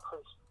came out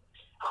pretty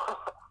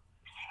smooth.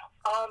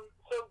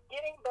 So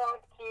getting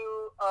back to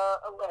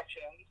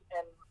elections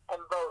and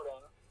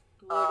voting.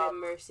 Lord have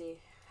mercy.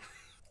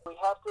 You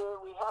have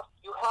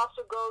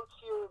to go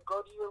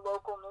to your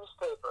local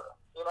newspaper.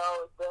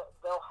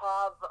 They'll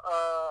have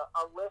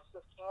a list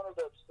of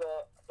candidates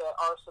that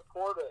are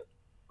supported,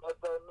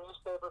 that the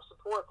newspaper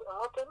supports, and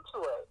look into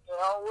it.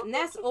 And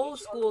that's old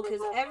school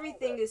because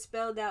everything is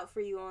spelled out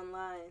for you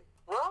online.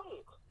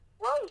 Right.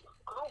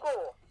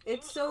 Google.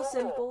 It's so Google.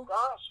 simple.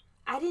 Gosh.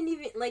 I didn't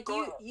even, like,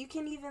 Go ahead. you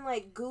can even,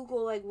 like,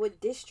 Google, like, what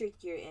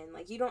district you're in.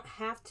 Like, you don't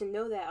have to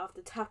know that off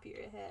the top of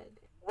your head.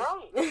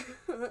 Right.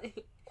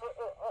 Like,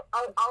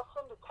 I'll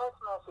send a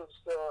text message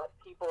to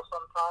people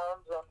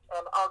sometimes,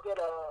 and I'll get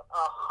a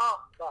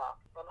back.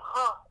 And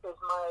is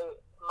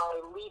my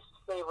least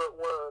favorite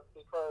word,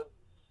 because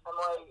I'm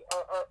like,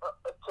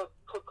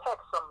 to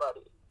text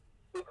somebody.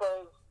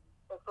 Because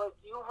it's like,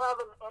 you have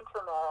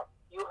internet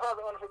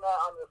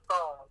on your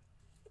phone.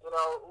 You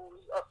know,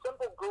 a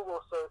simple Google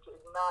search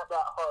is not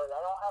that hard.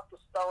 I don't have to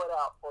spell it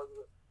out for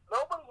you.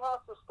 Nobody has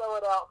to spell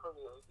it out for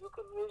you. You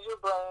can use your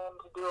brain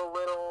to do a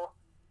little.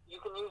 You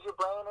can use your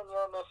brain and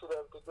your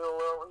initiative to do a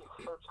little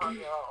research on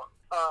your own.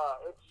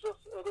 It's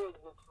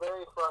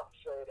very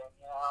frustrating,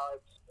 you know.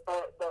 It's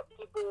that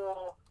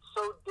people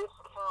so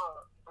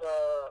discount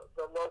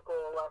the local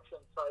election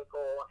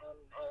cycle,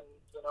 and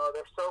you know,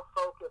 they're so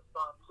focused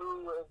on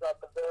who is at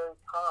the very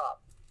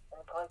top.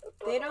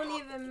 they don't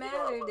even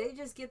matter. They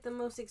just get the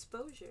most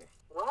exposure.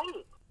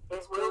 Right.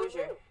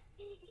 Exposure.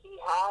 Really, he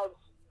has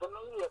the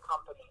media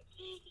companies.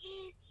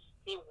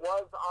 He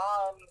was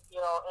on, you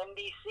know,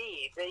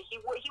 NBC. He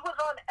was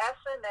on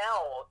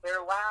SNL the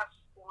last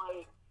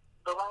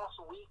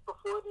week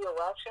before the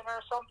election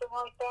or something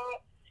like that.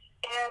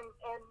 And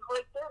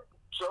like, they're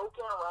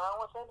joking around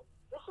with him.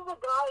 This is a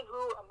guy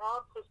who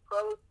announced his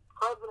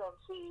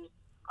presidency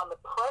on the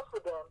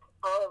precedent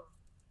of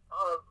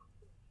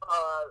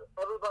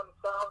everyone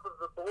south of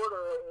the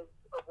border is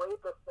a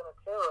rapist and a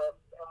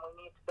terrorist, and we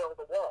need to build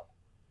a wall.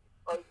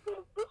 Like,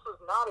 this was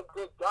not a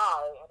good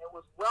guy, and it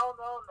was well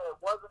known that it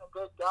wasn't a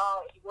good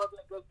guy. He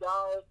wasn't a good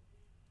guy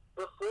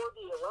before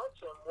the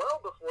election,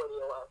 well before the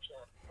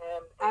election.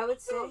 And I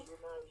would still, say, you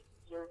know,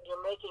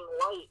 you're making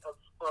light of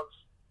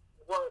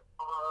what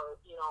are,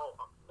 you know,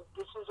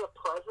 this is a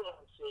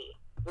presidency.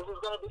 This is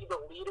going to be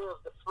the leader of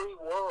the free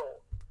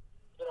world,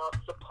 you know,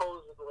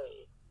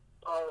 supposedly.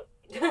 But,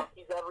 you know,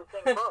 he's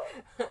everything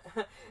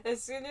but.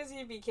 As soon as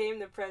he became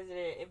the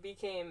president, it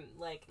became,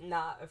 like,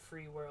 not a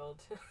free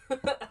world. Oh,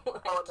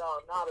 no,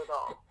 not at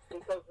all.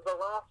 Because the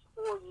last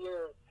 4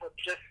 years have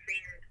just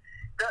seen...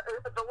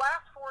 The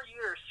last 4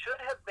 years should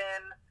have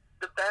been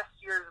the best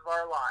years of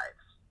our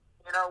lives.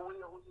 You know,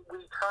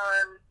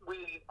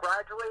 we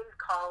graduated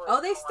college. Oh,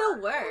 they still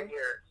the last were. 4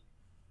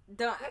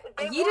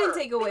 years. He didn't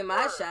take away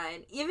my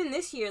shine. Even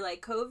this year,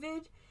 like,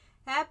 COVID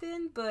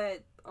happened,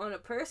 but on a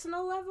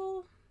personal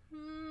level,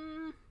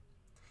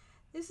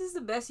 this is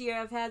the best year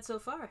I've had so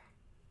far.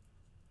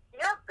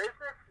 Yeah,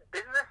 business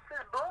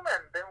is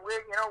booming. Then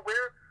we're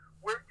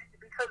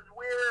because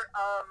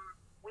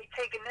we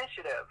take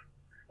initiative.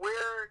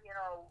 We're, you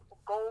know,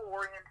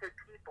 goal-oriented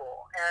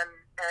people,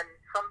 and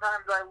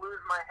sometimes I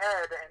lose my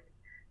head,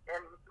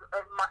 and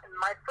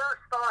my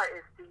first thought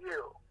is to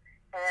you.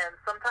 And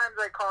sometimes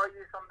I call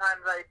you,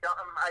 sometimes I don't.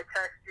 I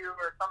text you,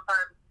 or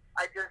sometimes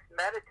I just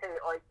meditate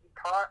like you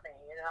taught me,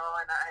 you know.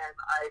 And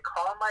I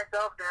calm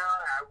myself down,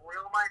 and I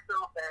reel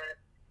myself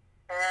in,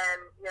 and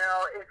you know,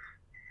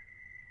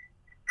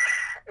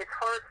 it's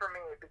hard for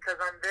me because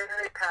I'm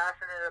very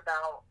passionate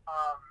about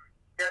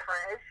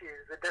different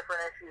issues, the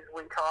different issues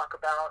we talk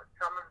about,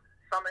 some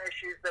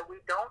issues that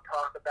we don't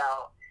talk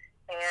about,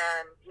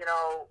 and you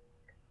know,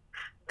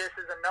 this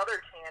is another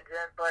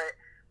tangent, but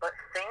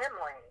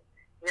family.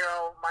 You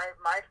know,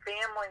 my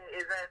family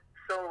isn't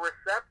so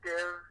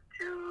receptive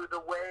to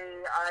the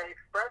way I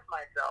express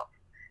myself,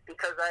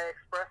 because I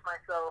express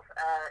myself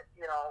at,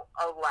 you know,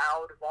 a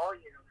loud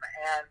volume,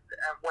 and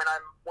when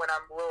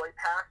I'm really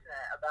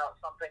passionate about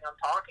something I'm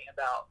talking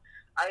about,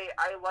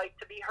 I like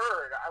to be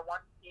heard. I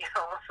want, you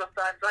know,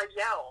 sometimes I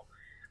yell,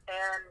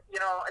 and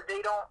you know,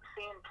 they don't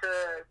seem to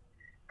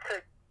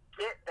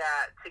get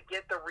that, to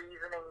get the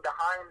reasoning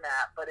behind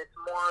that, but it's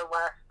more or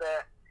less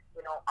that, you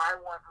know, I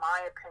want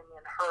my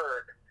opinion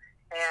heard.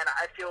 And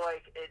I feel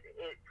like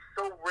it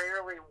so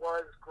rarely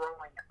was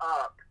growing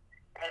up.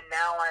 And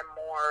now I'm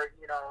more,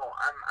 you know,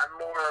 I'm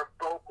more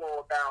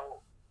vocal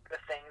about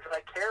the things I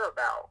care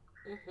about.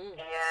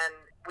 Mm-hmm. And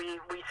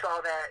we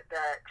saw that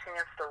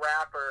Chance the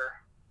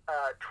Rapper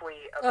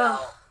tweet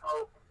about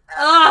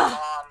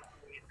mom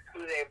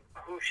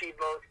who she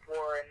votes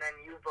for, and then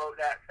you vote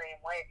that same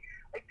way.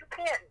 Like, you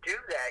can't do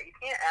that. You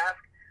can't ask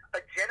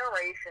a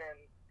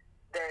generation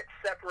that's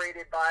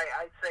separated by,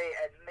 I'd say,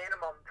 at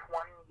minimum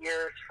 20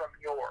 years from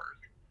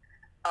yours.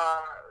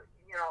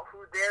 You know,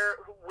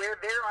 where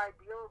their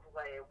ideals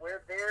lay,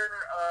 where their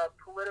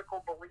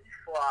political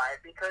beliefs lie,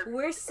 because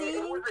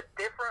it was a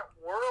different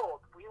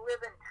world. We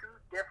live in two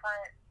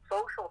different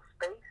social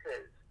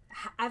spaces.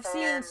 I've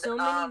seen so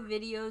many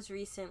videos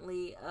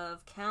recently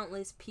of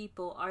countless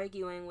people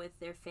arguing with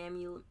their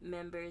family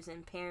members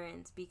and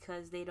parents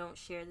because they don't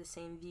share the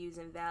same views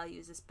and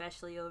values,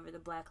 especially over the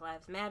Black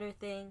Lives Matter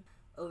thing,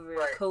 over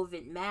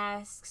COVID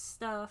mask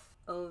stuff,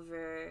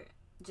 over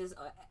just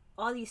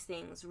all these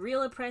things,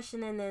 real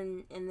oppression and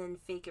then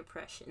fake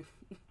oppression.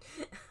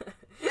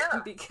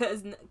 Yeah.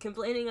 Because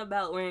complaining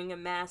about wearing a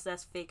mask,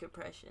 that's fake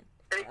oppression.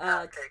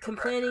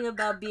 Complaining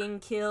about being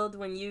killed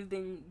when you've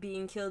been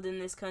being killed in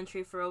this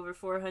country for over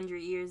 400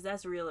 years,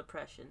 that's real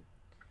oppression.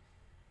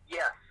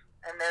 Yes,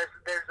 and there's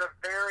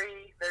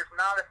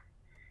not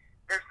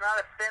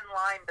a thin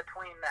line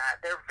between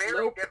that. They're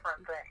very Nope.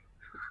 different things.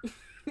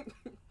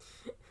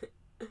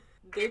 They're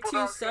People two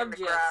don't seem to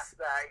subjects. grasp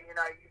that. You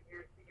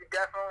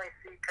definitely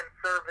see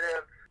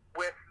conservatives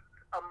with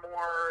a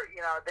more,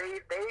 they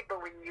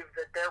believe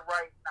that their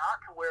right not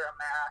to wear a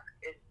mask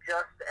is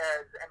just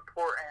as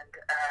important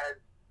as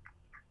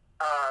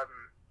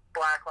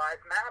Black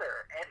Lives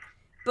Matter.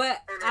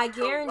 But and I it's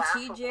so guarantee,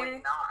 laughably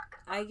Jarrett, not.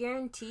 I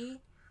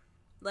guarantee,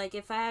 like,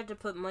 if I had to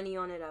put money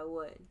on it, I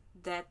would.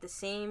 That the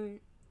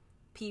same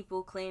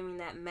people claiming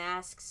that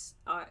masks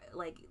are,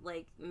 like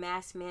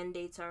mask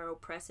mandates are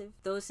oppressive,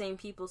 those same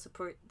people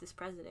support this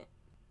president.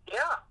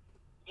 Yeah.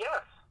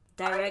 Yes.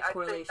 Direct I'd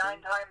correlation. say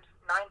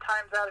nine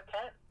times out of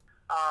 10.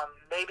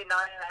 Maybe 9.5.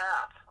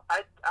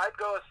 I'd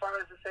go as far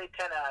as to say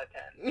 10 out of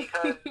 10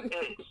 because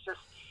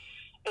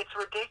it's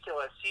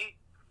ridiculous.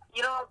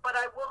 But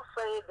I will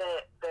say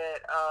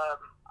that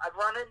I've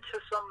run into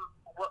some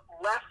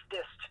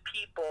leftist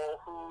people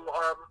who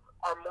are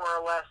more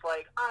or less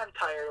like, I'm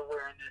tired of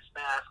wearing this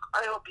mask.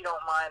 I hope you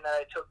don't mind that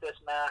I took this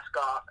mask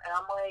off. And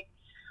I'm like,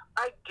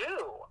 I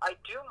do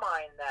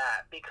mind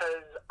that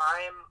because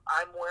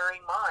I'm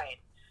wearing mine.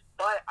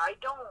 But I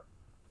don't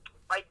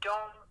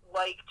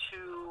like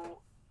to,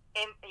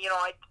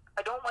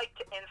 I don't like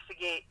to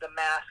instigate the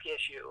mask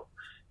issue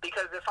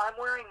because if I'm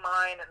wearing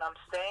mine and I'm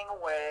staying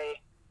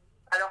away,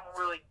 I don't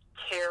really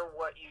care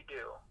what you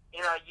do.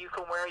 You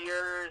can wear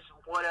yours,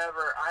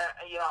 whatever.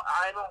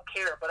 I don't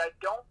care, but I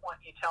don't want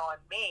you telling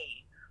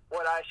me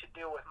what I should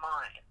do with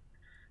mine.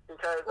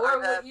 Because or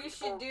what you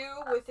should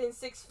do within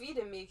 6 feet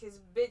of me, because,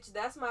 bitch,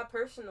 that's my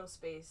personal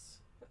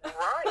space.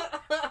 Right.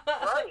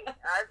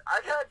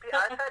 I've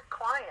had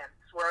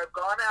clients where I've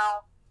gone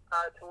out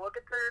to look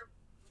at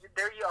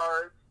their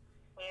yards,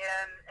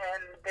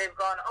 and they've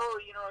gone, oh,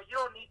 you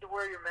don't need to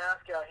wear your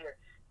mask out here.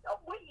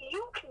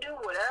 You can do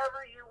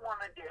whatever you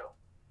want to do,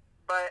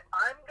 but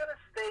I'm gonna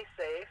stay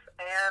safe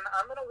and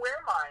I'm gonna wear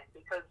mine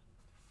because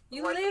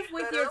you live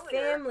with your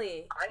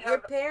family. Your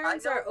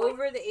parents are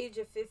over the age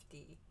of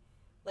 50.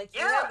 Like,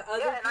 you have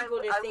other people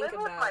to think about. I live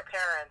with my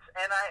parents,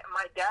 and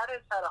my dad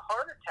has had a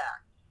heart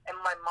attack, and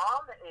my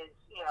mom is,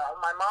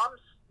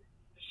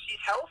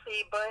 she's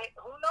healthy, but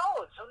who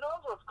knows? Who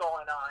knows what's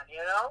going on,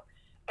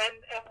 And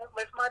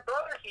with my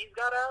brother, he's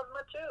got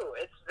asthma too.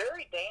 It's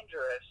very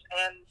dangerous,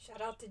 and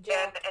shout out to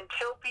Jack. And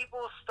until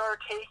people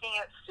start taking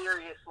it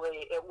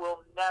seriously, we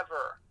will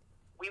never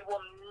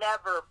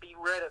be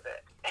rid of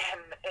it.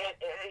 And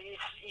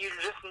you're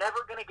just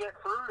never going to get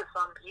through to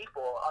some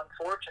people,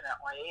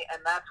 unfortunately. And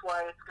that's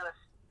why it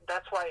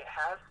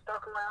has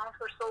stuck around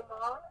for so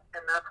long,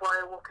 and that's why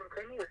it will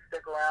continue to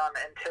stick around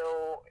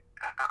until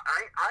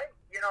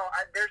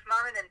there's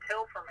not an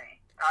until for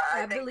me.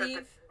 I think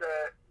believe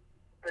that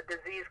the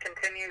disease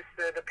continues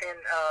to the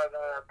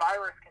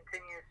virus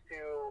continues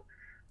to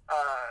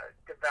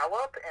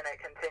develop, and it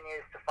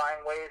continues to find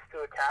ways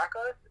to attack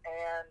us,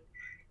 and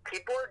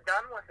people are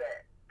done with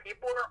it.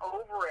 People are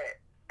over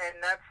it, and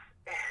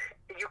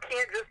you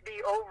can't just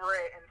be over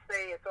it and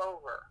say it's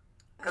over,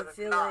 because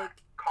it's not. Like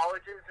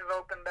colleges have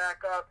opened back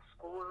up,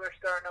 schools are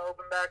starting to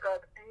open back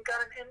up, and you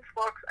got an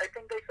influx. I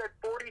think they said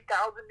 40,000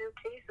 new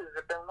cases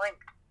have been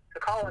linked to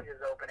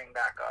colleges opening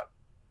back up,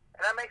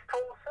 and that makes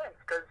total sense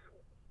because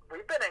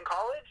we've been in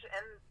college,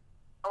 and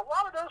a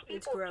lot of those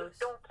people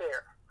just don't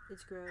care.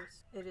 It's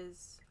gross. It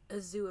is a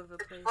zoo of a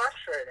place. It's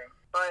frustrating,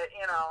 but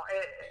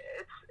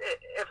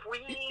if we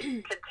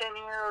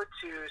continue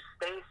to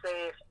stay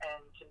safe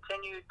and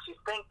continue to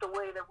think the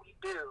way that we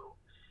do,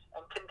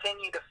 and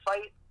continue to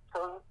fight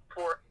for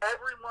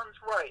everyone's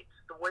rights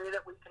the way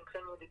that we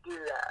continue to do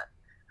that,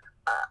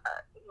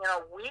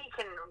 we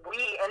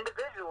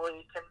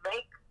individually can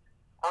make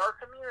our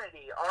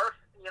community, our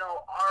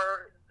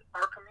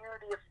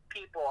community of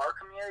people, our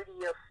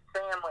community of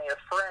family, of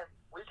friends,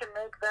 we can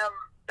make them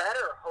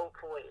better,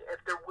 hopefully,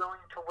 if they're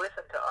willing to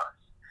listen to us.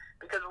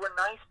 Because we're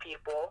nice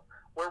people,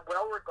 we're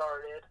well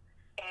regarded,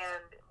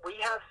 and we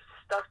have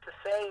stuff to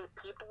say.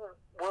 People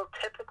will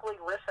typically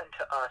listen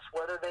to us,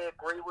 whether they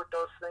agree with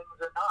those things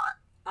or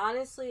not.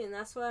 Honestly, and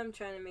that's why I'm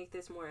trying to make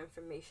this more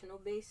informational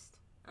based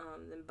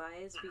than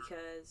biased,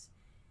 because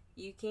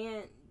you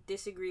can't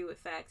disagree with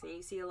facts, and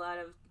you see a lot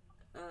of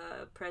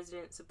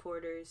president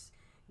supporters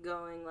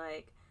going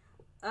like,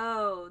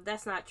 oh,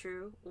 that's not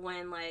true,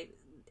 when like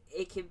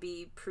it could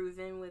be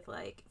proven with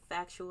like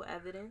factual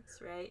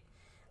evidence, right?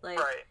 Like,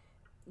 right.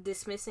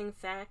 Dismissing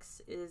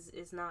facts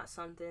is not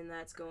something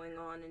that's going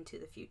on into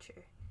the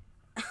future.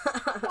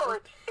 Well,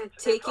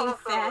 taking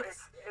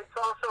facts. It's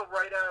also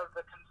right out of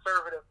the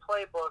conservative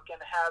playbook,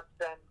 and has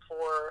been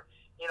for,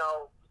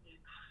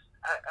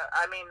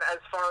 I mean, as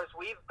far as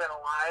we've been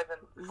alive,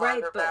 and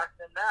farther back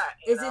than that.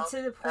 Is it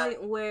to the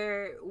point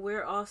where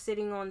we're all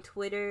sitting on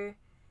Twitter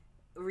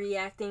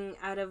reacting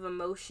out of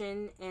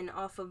emotion and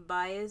off of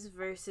bias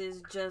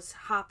versus just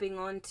hopping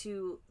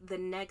onto the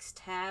next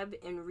tab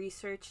and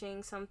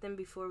researching something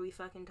before we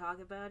fucking talk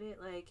about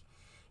it? Like,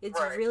 it's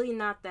really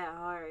not that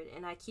hard,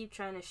 and I keep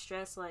trying to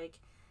stress like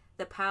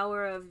the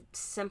power of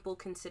simple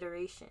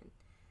consideration.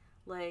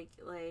 like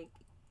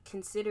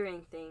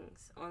considering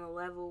things on a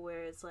level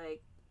where it's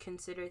like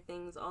consider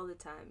things all the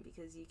time,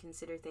 because you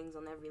consider things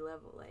on every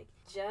level. Like,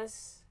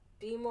 just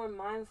be more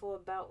mindful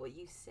about what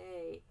you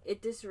say.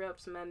 It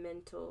disrupts my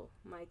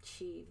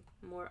chi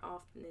more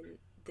often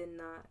than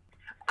not.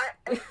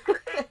 It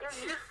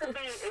used to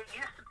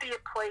be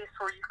a place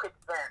where you could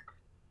vent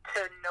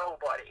to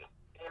nobody,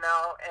 you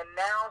know, and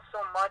now so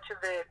much of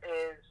it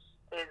is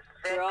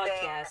venting.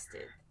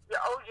 Broadcasted.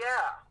 Oh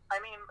yeah, I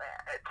mean,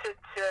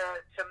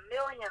 to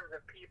millions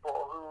of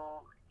people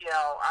who, you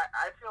know,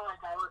 I feel like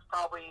I was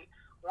probably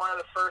one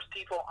of the first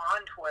people on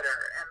Twitter,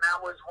 and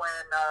that was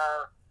when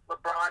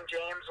LeBron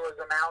James was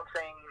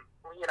announcing,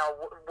 you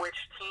know, which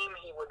team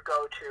he would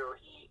go to.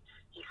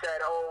 He said,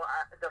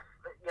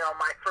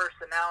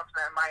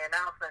 my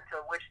announcement to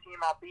which team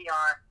I'll be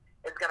on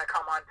is going to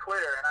come on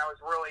Twitter, and I was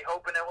really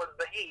hoping it was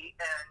the Heat,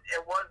 and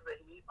it was the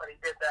Heat, but he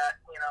did that,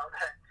 you know,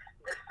 that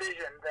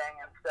decision thing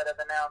instead of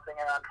announcing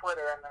it on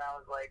Twitter, and then I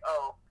was like,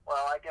 oh,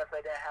 well, I guess I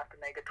didn't have to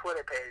make a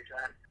Twitter page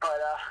then.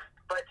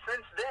 But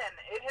since then,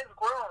 it has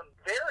grown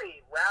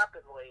very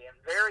rapidly and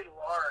very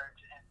large,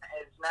 and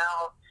is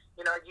now,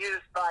 you know,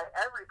 used by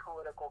every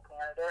political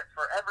candidate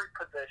for every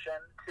position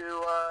to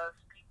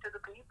speak to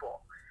the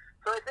people.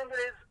 So I think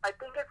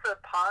it's a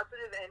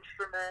positive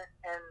instrument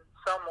in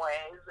some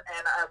ways,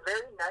 and a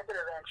very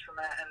negative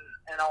instrument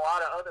in a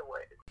lot of other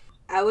ways.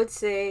 I would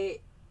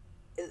say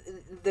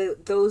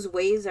those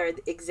ways are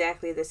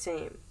exactly the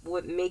same.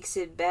 What makes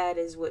it bad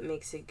is what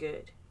makes it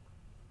good.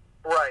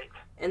 Right.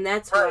 And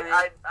that's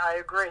why I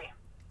agree.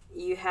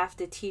 You have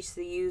to teach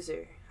the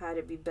user how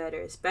to be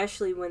better,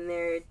 especially when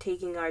they're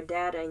taking our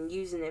data and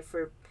using it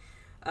for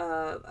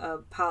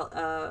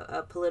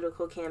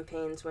political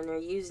campaigns, when they're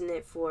using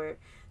it for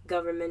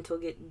governmental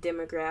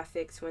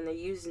demographics, when they're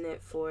using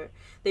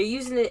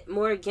it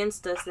more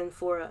against us than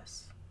for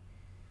us.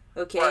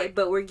 Okay, right.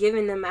 But we're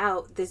giving them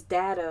out this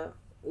data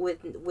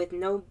with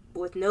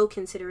no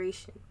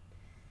consideration.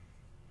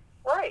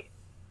 Right.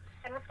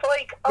 And it's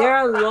like there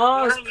are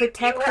laws you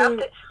protecting.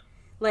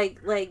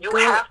 You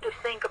have to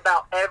think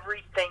about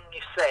everything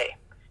you say,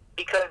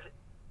 because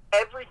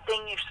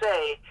everything you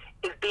say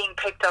is being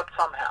picked up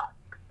somehow.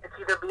 It's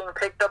either being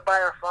picked up by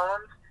our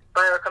phones,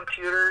 by our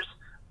computers,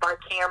 by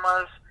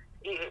cameras.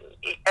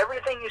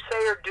 Everything you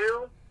say or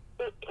do,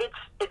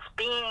 it's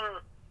being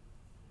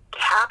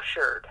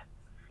captured.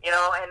 You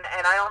know, and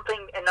I don't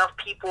think enough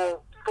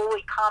people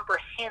fully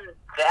comprehend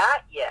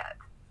that yet.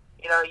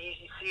 You know,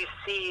 you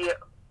see,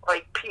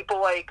 like, people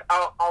like,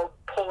 I'll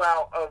pull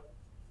out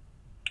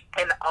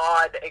an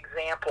odd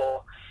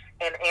example,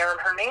 and Aaron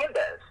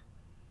Hernandez.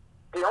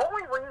 The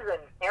only reason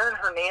Aaron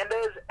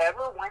Hernandez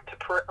ever went to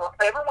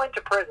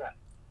prison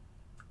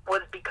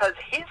was because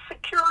his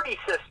security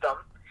system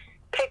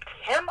picked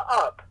him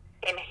up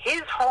in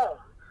his home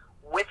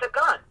with a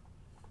gun.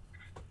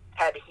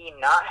 Had he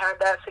not had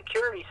that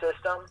security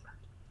system,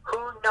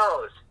 who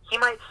knows? He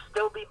might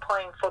still be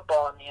playing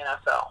football in the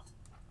NFL.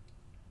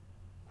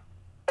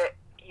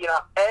 You know,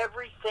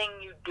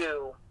 everything you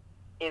do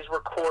is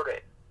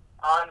recorded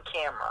on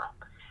camera.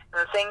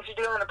 And the things you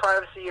do in the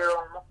privacy of your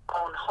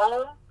own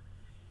home,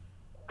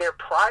 they're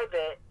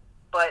private,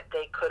 but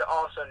they could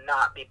also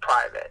not be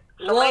private.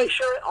 So well, make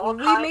sure at all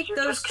we times make you're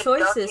those just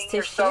choices to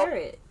yourself. Share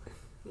it.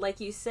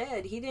 Like you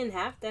said, he didn't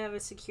have to have a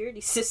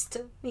security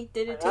system. He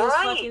did it to his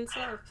fucking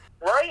self.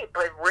 Right,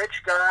 but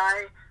rich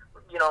guy,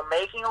 you know,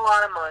 making a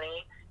lot of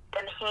money,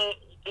 and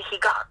he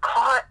got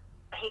caught.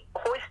 He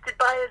hoisted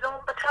by his own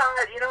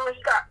petard. You know,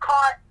 he got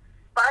caught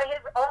by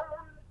his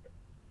own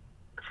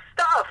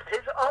stuff,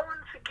 his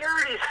own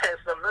security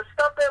system, the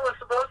stuff that was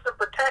supposed to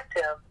protect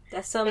him.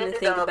 That's something to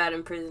think about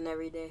in prison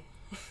every day.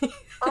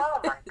 Oh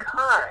my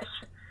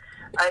gosh.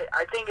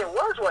 I think it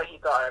was what he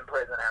thought in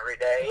prison every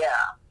day,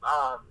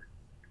 yeah.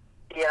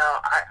 You know,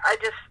 I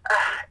just,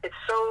 it's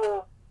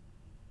so,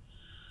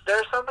 there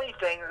are so many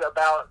things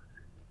about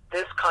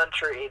this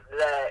country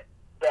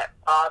that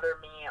bother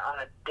me on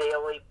a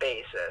daily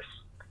basis.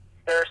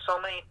 There are so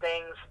many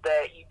things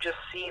that you just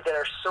see that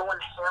are so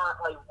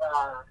inherently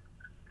wrong,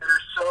 that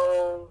are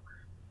so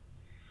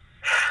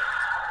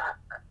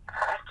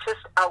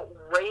just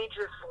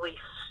outrageously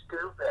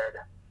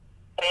stupid.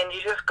 And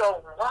you just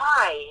go,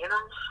 why? You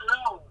know,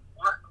 how?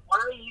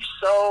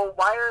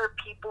 Why are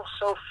people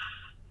so,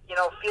 you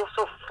know, feel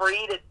so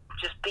free to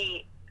just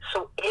be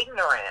so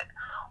ignorant?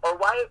 Or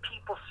why do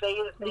people say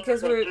the things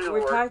because they do?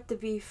 We're taught to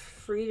be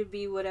free to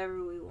be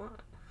whatever we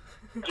want.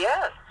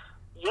 Yes.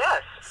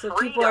 So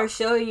freedom, people are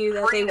showing you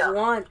that freedom. they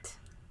want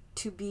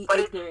to be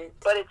ignorant.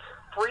 But it's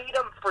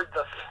freedom for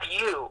the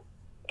few,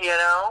 you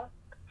know?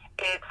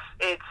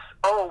 It's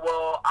oh,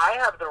 well, I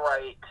have the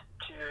right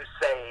to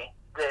say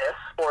this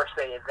or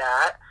say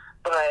that,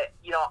 but,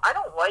 you know, I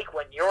don't like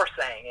when you're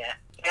saying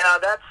it. You know,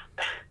 that's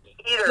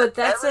either. But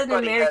that's an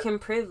American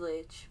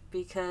privilege,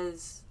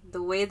 because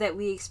the way that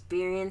we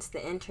experience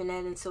the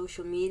internet and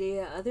social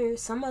media,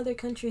 some other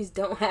countries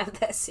don't have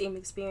that same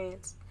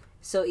experience.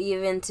 So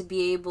even to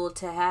be able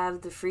to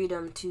have the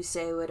freedom to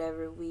say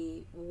whatever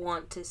we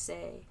want to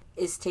say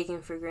is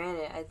taken for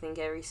granted, I think,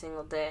 every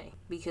single day,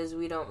 because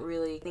we don't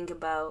really think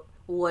about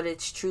what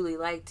it's truly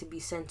like to be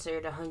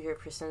censored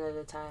 100% of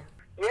the time.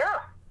 Yeah,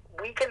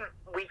 we can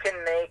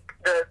make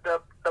the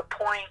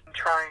point I'm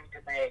trying to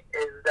make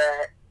is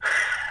that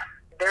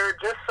there are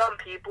just some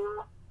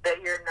people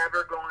that you're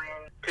never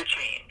going to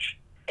change,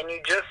 and you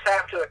just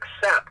have to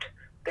accept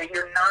that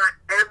you're not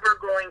ever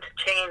going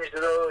to change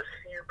those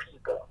few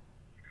people.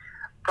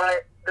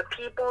 But the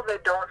people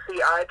that don't see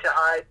eye to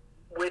eye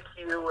with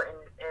you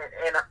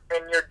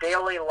in your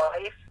daily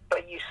life,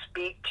 but you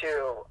speak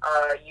to,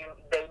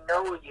 they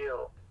know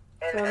you.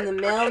 And, From the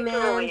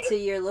mailman to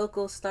your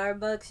local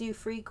Starbucks you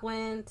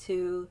frequent,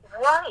 to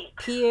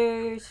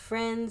peers,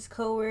 friends,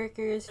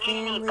 coworkers,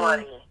 family.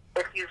 Anybody.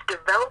 If you've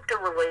developed a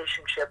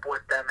relationship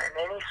with them in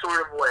any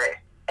sort of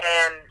way,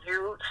 and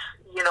you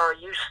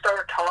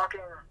start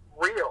talking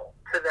real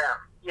to them,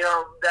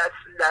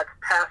 that's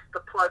past the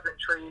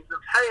pleasantries of,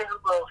 hey,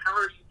 hello, how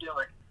are you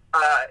doing?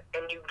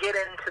 And you get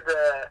into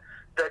the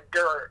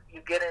dirt,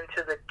 you get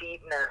into the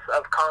deepness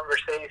of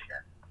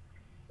conversation.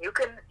 You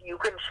can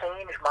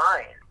change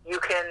minds. You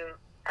can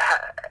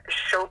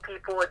show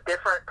people a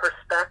different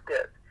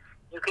perspective.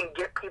 You can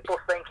get people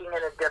thinking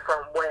in a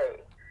different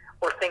way,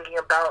 or thinking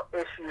about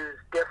issues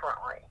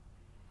differently.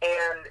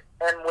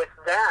 And with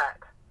that,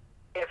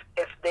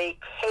 if they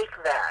take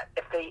that,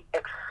 if they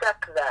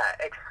accept that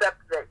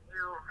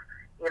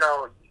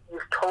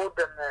you've told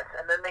them this,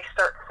 and then they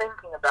start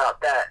thinking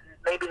about that, and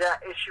maybe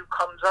that issue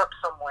comes up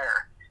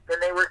somewhere, then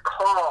they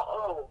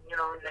recall,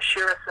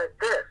 Nashira said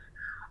this,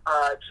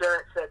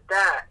 Jarrett said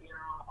that,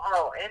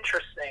 oh,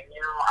 interesting,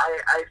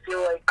 I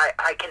feel like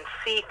I can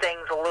see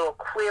things a little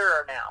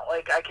clearer now,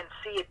 like I can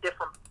see a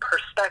different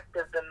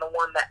perspective than the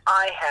one that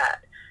I had.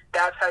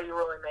 That's how you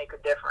really make a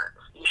difference.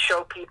 You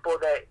show people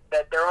that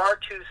there are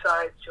two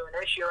sides to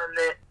an issue, and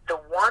that the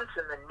wants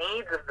and the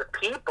needs of the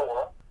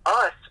people,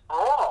 us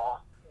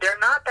all, they're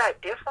not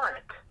that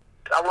different.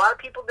 A lot of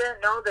people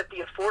didn't know that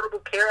the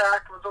Affordable Care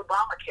Act was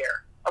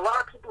Obamacare. A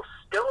lot of people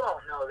still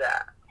don't know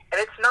that.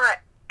 And it's not,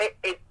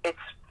 it's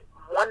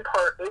one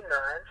part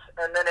ignorance,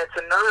 and then it's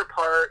another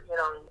part,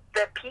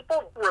 that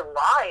people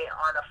rely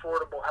on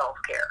affordable health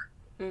care.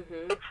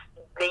 Mm-hmm.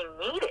 They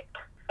need it.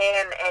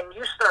 And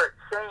you start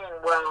saying,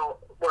 well,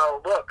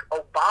 look,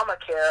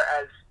 Obamacare,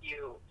 as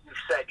you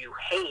said you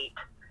hate,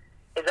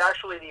 is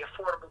actually the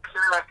Affordable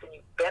Care Act, and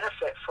you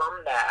benefit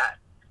from that.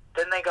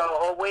 Then they go,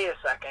 oh, wait a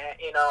second,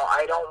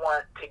 I don't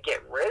want to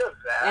get rid of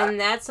that. And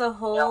that's a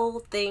whole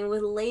thing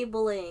with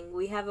labeling.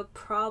 We have a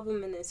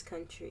problem in this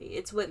country.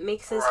 It's what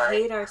makes us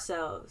hate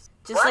ourselves.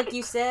 Just like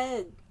you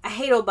said, I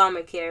hate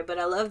Obamacare, but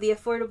I love the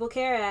Affordable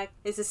Care Act.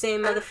 It's the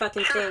same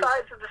motherfucking thing. Two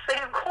sides of the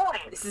same coin.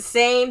 It's the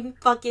same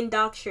fucking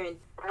doctrine.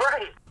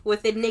 Right.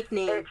 With a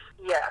nickname.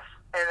 Yes.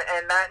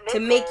 And that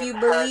nickname to make you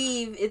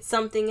believe it's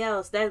something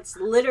else. That's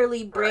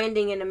literally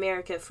branding in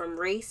America, from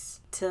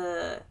race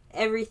to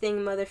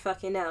everything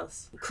motherfucking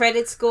else.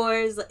 Credit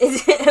scores,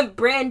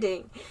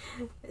 branding.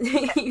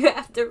 You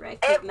have to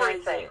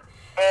recognize it.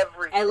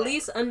 Everything. At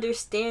least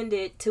understand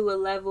it to a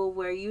level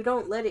where you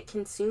don't let it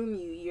consume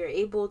you. You're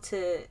able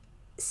to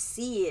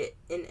see it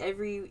in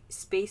every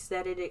space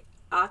that it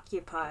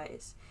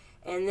occupies.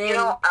 And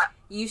then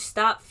you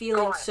stop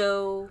feeling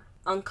so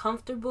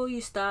uncomfortable, you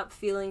stop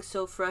feeling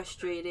so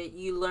frustrated,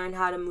 you learn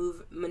how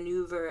to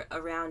maneuver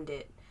around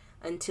it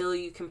until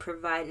you can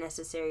provide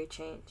necessary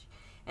change.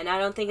 And I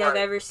don't think I've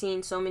ever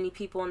seen so many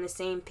people on the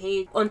same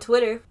page. On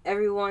Twitter,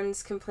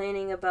 everyone's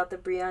complaining about the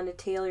Breonna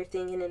Taylor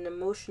thing in an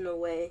emotional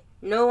way.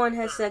 No one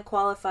has said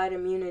qualified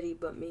immunity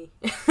but me.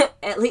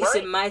 At least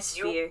in my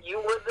sphere. You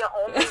were the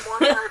only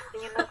one I've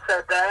seen that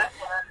said that,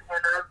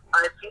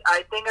 and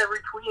I think I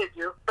retweeted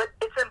you. But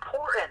it's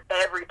important.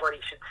 Everybody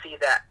should see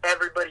that.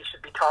 Everybody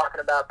should be talking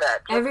about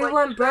that. Just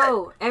everyone,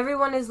 like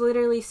everyone is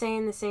literally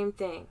saying the same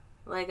thing.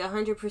 Like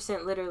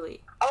 100%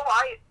 literally. Oh,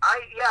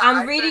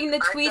 I'm reading the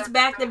tweets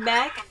back to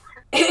back.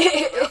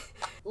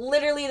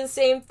 Literally the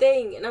same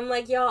thing. And I'm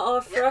like, y'all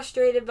all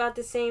frustrated about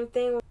the same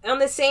thing. On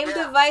the same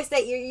device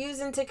that you're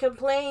using to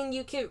complain,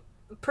 you can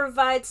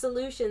provide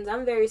solutions.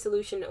 I'm very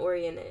solution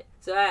oriented.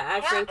 So I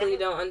frankly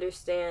don't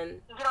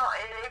understand. It's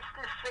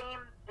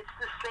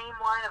the same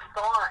line of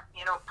thought.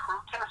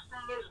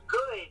 Protesting is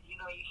good. You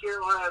hear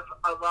a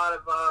lot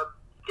of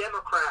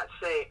Democrats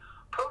say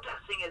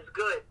protesting is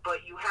good,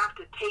 but you have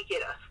to take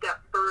it a step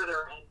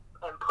further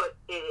and put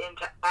it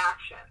into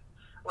action.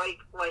 Like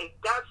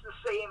that's the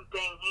same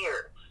thing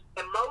here.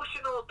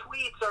 Emotional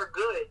tweets are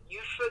good. You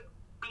should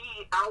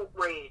be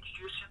outraged.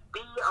 You should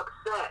be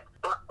upset.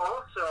 But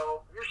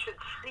also, you should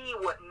see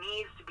what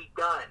needs to be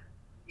done.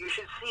 You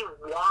should see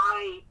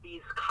why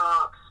these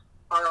cops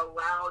are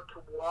allowed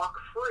to walk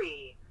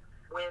free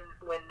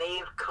when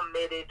they've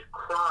committed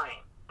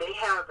crime. They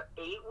have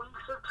 8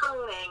 weeks of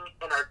training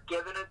and are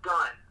given a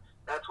gun.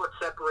 That's what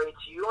separates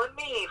you and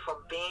me from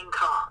being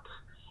cops.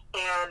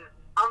 And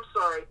I'm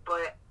sorry,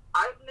 but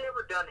I've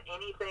never done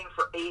anything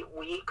for 8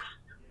 weeks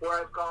where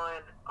I've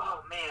gone,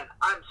 oh man,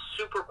 I'm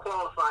super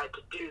qualified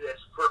to do this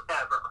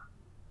forever.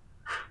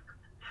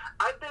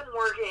 I've been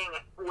working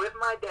with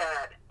my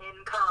dad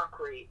in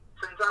concrete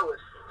since I was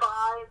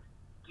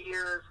 5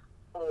 years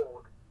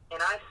old,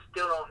 and I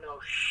still don't know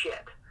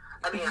shit.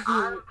 I mean,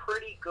 I'm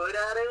pretty good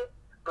at it,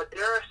 but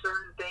there are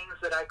certain things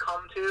that I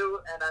come to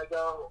and I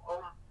go,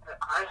 oh,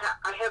 I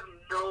have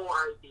no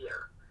idea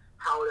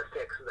how to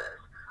fix this.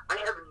 I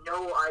have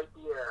no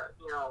idea,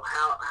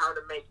 how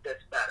to make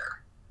this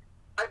better.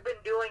 I've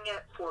been doing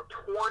it for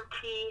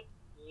 20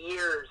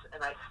 years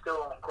and I still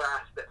don't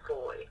grasp it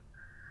fully.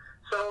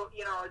 So,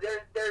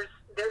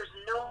 there's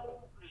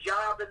no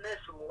job in this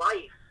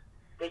life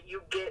that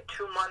you get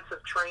 2 months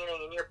of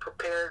training and you're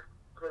prepared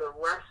for the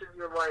rest of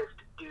your life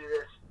to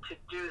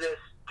do this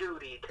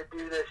duty, to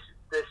do this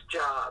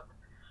job.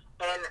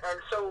 And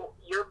so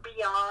you're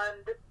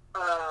beyond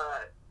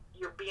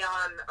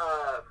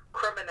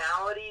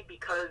criminality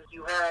because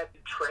you had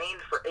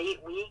trained for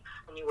 8 weeks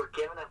and you were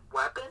given a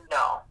weapon?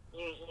 No.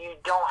 You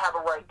don't have a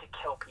right to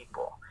kill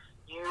people.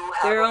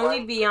 They're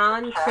only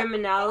beyond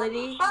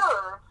criminality.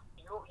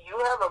 You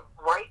have a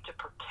right to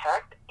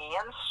protect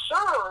and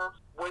serve,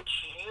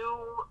 which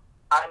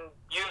I'm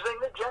using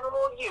the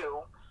general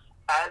you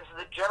as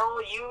the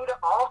general you to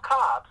all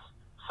cops.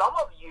 Some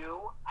of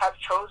you have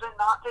chosen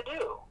not to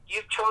do.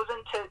 You've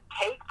chosen to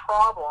take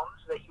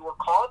problems that you were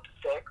called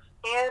to fix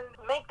and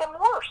make them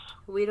worse.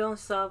 We don't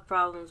solve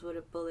problems with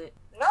a bullet.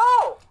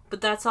 No!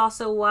 But that's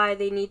also why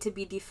they need to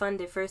be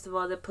defunded. First of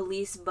all, the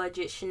police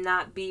budget should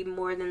not be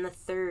more than a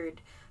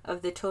third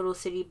of the total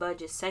city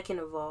budget. Second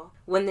of all,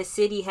 when the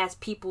city has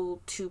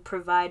people to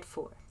provide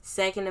for.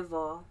 Second of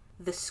all,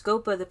 the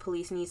scope of the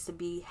police needs to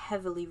be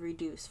heavily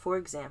reduced. For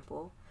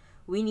example,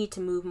 we need to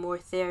move more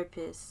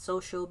therapists,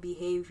 social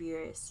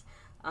behaviorists,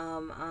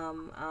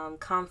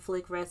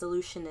 conflict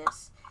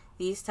resolutionists.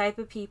 These type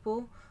of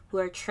people who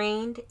are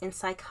trained in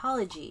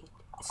psychology,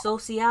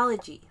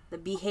 sociology, the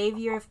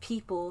behavior of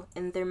people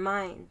and their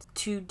minds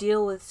to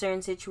deal with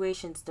certain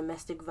situations,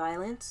 domestic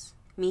violence,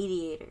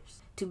 mediators,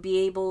 to be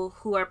able,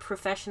 who are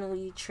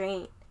professionally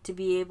trained, to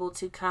be able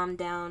to calm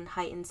down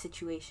heightened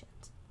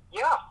situations.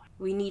 Yeah.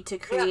 We need to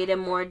create a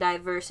more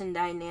diverse and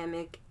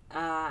dynamic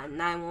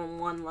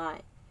 911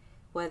 line.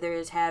 Whether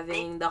it's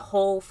having the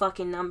whole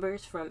fucking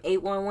numbers from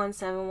 811,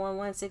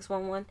 711,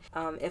 611.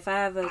 If I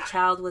have a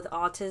child with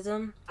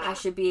autism, I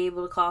should be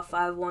able to call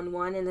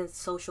 511 and a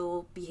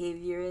social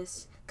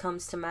behaviorist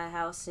comes to my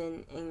house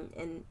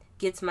and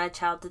gets my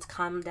child to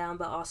calm down,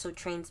 but also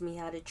trains me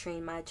how to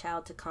train my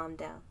child to calm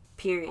down.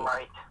 Period.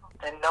 Right.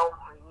 And no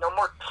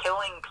more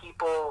killing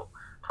people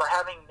for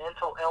having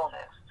mental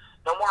illness.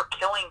 No more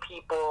killing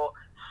people,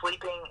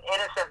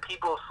 innocent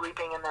people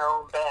sleeping in their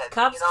own beds.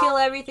 Cops kill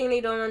everything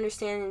they don't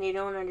understand, and they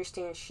don't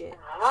understand shit.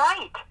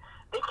 Right.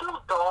 They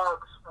kill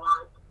dogs.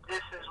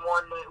 This is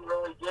one that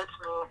really gets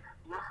me.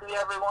 You see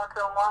every once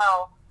in a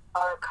while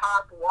a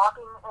cop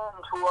walking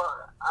into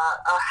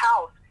a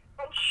house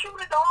and shoot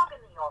a dog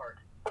in the yard.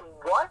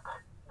 What?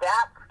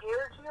 That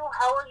scares you?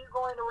 How are you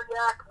going to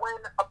react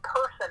when a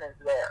person is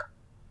there?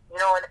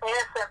 An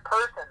innocent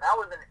person. That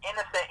was an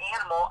innocent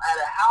animal at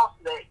a house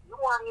that you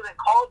weren't even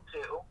called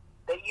to,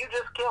 that you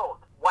just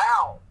killed.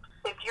 Wow.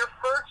 If your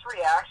first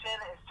reaction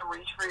is to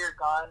reach for your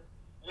gun,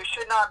 you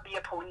should not be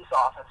a police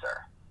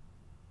officer.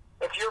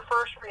 If your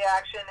first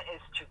reaction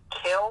is to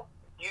kill,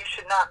 you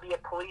should not be a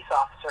police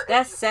officer.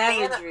 That's if you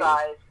savagery.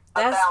 Fantasize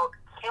about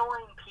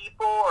killing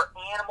people or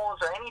animals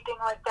or anything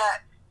like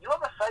that, you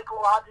have a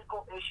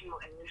psychological issue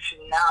and you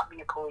should not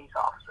be a police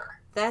officer.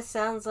 That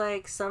sounds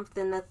like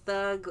something a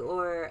thug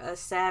or a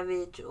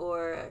savage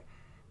or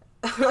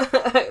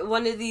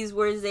one of these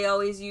words they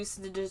always use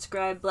to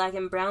describe black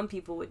and brown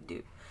people would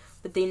do.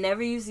 But they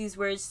never use these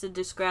words to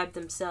describe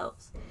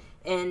themselves.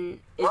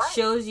 And it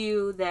shows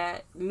you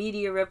that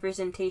media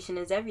representation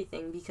is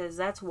everything, because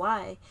that's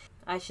why,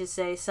 I should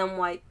say, certain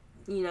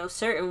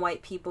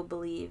white people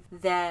believe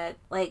that,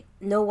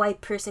 no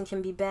white person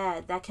can be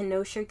bad. That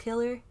Kenosha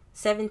killer,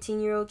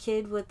 17-year-old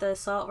kid with the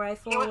assault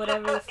rifle,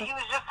 whatever. He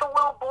was just a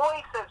little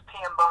boy, says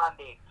Pam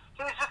Bondi.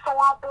 He was just a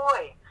little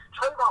boy.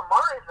 Trayvon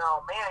Martin,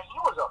 though, man, he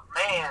was a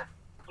man.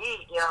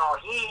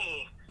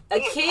 A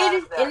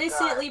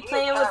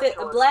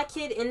black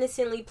kid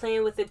innocently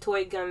playing with a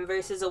toy gun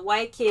versus a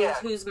white kid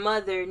whose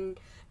mother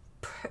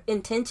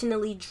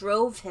intentionally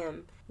drove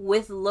him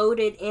with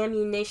loaded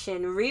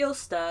ammunition, real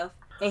stuff,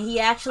 and he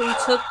actually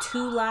took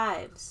 2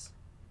 lives.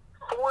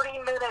 40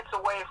 minutes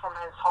away from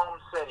his home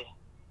city,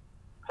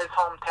 his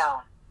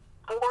hometown.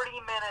 40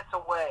 minutes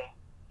away.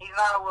 He's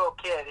not a little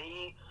kid.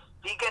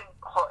 If he can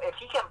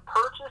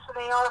purchase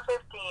an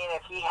AR-15,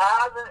 if he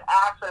has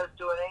access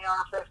to an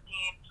AR-15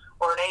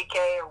 or an AK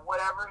or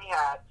whatever he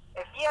had,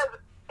 if he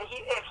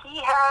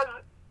has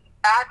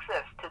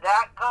access to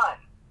that gun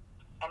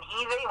and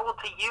he's able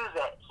to use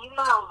it, he's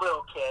not a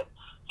little kid.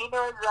 He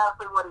knew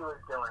exactly what he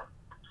was doing.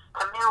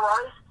 Tamir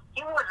Rice,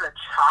 he was a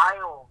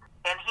child,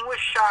 and he was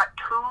shot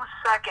 2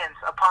 seconds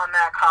upon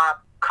that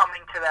cop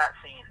coming to that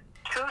scene.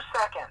 2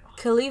 seconds.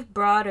 Khalif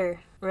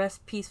Broder,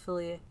 rest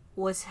peacefully,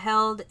 was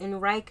held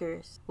in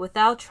Rikers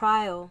without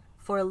trial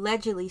for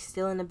allegedly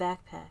stealing a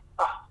backpack.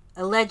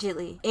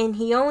 Allegedly. And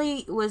he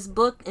only was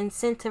booked and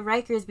sent to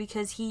Rikers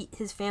because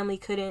his family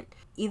couldn't,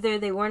 either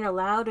they weren't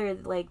allowed or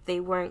like they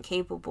weren't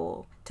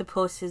capable to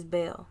post his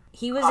bail.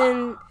 He was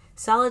in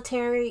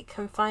solitary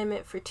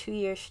confinement for 2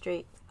 years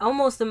straight.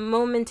 Almost a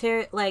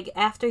momentary, like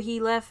after he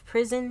left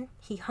prison,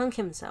 he hung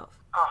himself.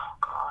 Oh,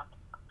 God.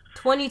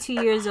 22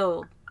 years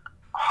old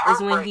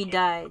is when he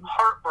died.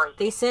 Heartbreaking.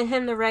 They sent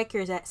him to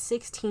Rikers at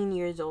 16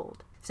 years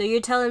old. So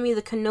you're telling me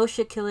the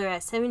Kenosha killer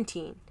at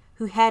 17,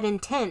 who had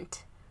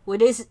intent,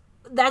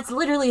 that's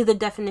literally the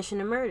definition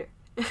of murder.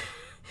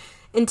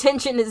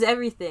 Intention is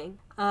everything.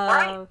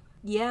 Right.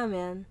 Yeah,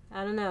 man.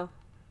 I don't know.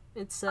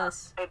 It's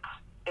sus.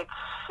 It's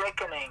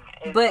sickening.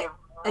 But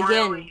it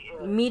again, really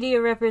is.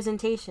 media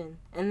representation.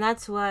 And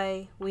that's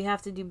why we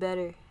have to do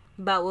better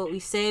about what we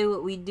say,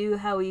 what we do,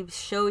 how we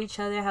show each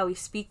other, how we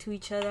speak to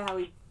each other,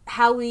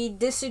 how we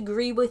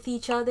disagree with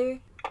each other.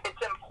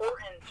 It's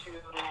important to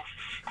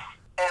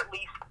at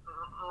least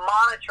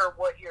monitor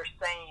what you're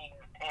saying,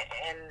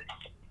 and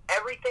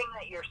everything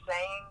that you're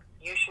saying,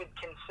 you should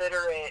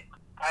consider it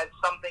as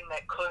something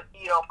that could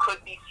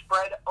be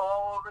spread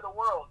all over the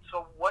world.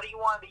 So what do you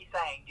want to be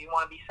saying? Do you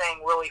want to be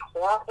saying really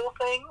horrible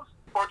things,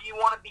 or do you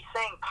want to be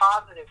saying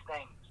positive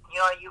things?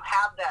 You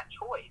have that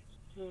choice.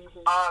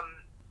 Mm-hmm.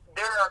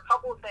 There are a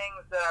couple of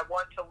things that I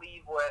want to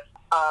leave with.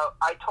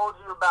 I told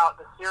you about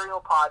the Serial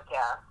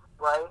podcast,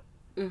 right?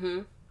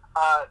 Mm-hmm.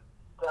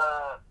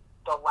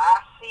 The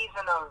last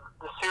season of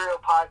the Serial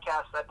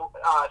podcast,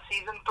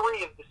 season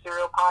 3 of the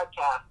Serial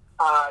podcast,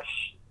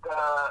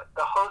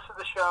 the host of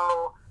the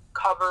show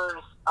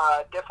covers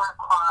different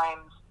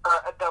crimes,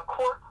 the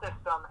court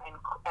system in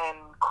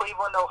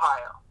Cleveland,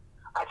 Ohio.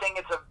 I think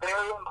it's a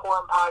very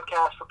important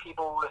podcast for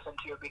people to listen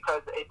to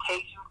because it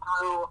takes you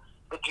through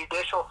the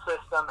judicial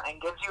system and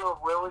gives you a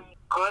really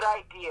good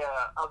idea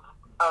of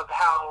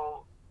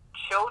how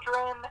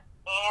children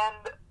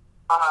and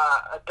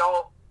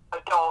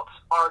adults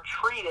are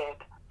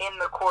treated in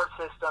the court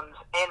systems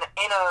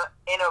in a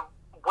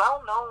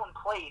well-known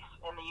place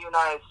in the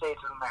United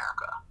States of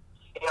America.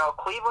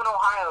 Cleveland,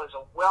 Ohio is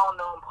a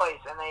well-known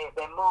place, and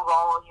they move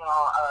all to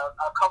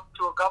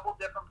a couple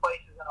different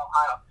places in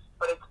Ohio.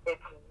 But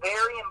it's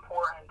very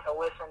important to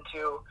listen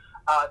to.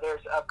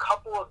 There's a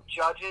couple of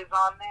judges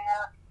on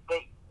there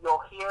that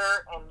you'll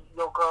hear and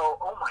you'll go,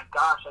 oh my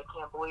gosh, I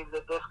can't believe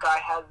that this guy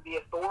has the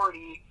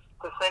authority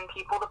to send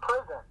people to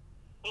prison.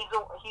 He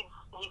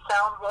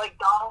sounds like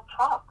Donald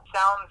Trump.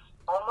 Sounds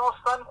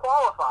almost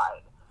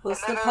unqualified.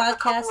 What's and the then there's a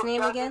podcast couple of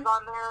name judges again?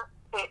 On there.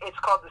 It's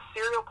called the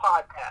Serial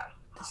Podcast.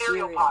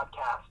 Serial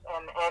Podcast.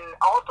 And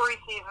all 3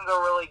 seasons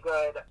are really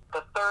good.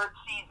 The 3rd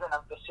season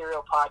of the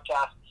Serial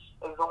Podcast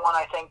is the one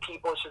I think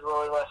people should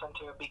really listen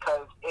to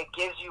because it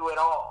gives you it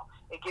all.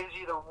 It gives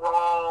you the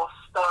raw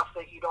stuff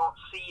that you don't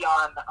see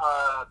on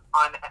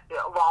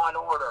Law and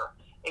Order.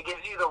 It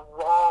gives you the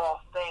raw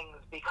things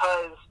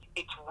because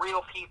it's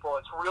real people,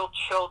 it's real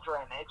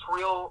children, it's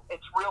real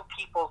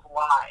people's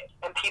lives,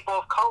 and people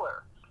of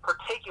color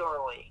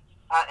particularly,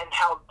 and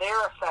how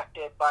they're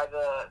affected by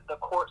the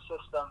court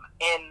system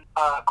in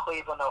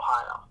Cleveland,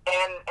 Ohio.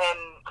 And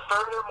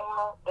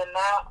furthermore than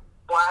that,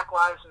 Black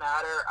Lives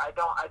Matter. I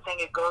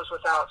think it goes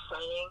without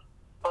saying,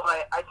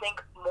 but I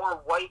think more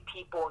white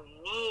people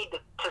need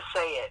to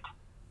say it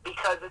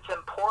because it's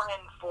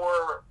important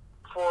for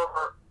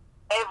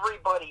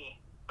everybody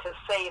to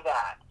say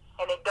that.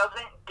 And it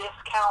doesn't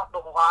discount the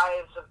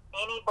lives of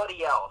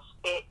anybody else.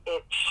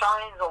 It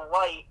shines a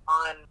light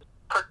on,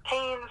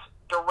 pertains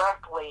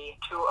directly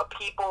to a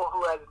people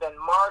who has been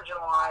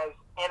marginalized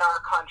in our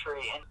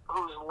country and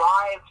whose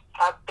lives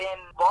have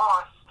been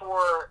lost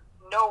for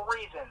no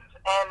reasons.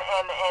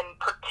 And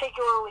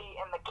particularly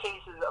in the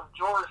cases of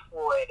George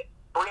Floyd,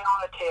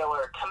 Breonna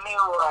Taylor,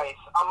 Tamir Rice,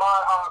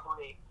 Ahmaud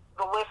Arbery,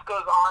 the list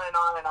goes on and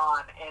on and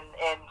on.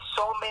 And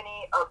so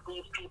many of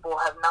these people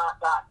have not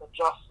gotten the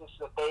justice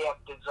that they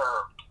have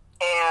deserved.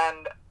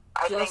 And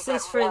I justice think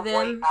that for more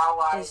them white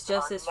allies is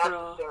justice are for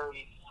all.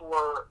 necessary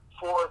for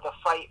the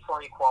fight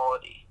for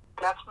equality.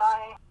 That's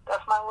my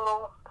last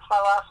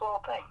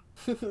little thing.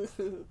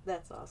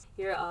 That's awesome.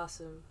 You're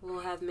awesome.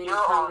 We'll have many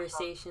You're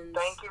conversations.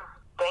 Awesome.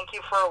 Thank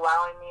you for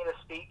allowing me to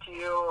speak to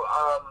you.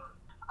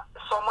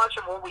 So much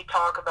of what we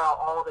talk about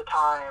all the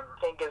time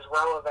I think is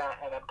relevant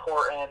and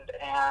important,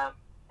 and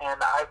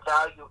I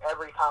value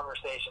every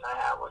conversation I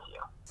have with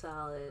you.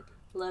 Solid.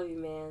 Love you,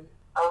 man.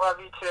 I love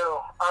you too.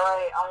 All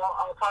right,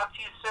 I'll talk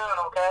to you soon,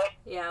 okay?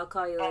 Yeah, I'll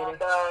call you later. And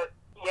tell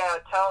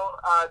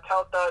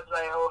Duds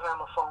I owe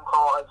him a phone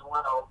call as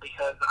well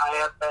because I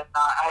have not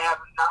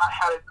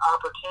had an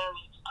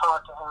opportunity to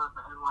talk to him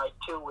in like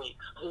 2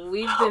 weeks.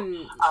 We've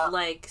been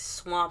like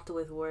swamped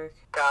with work.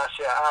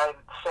 Gotcha.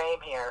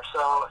 Same here.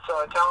 So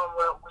tell him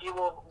we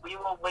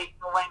will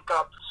link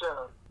up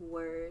soon.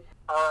 Word.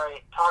 All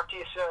right. Talk to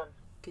you soon.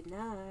 Good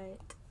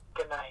night.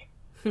 Good night.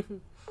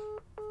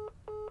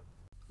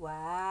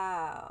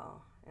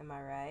 Wow. Am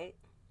I right?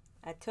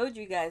 I told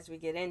you guys we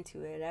get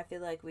into it. I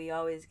feel like we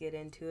always get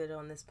into it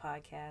on this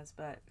podcast,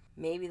 but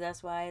maybe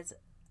that's why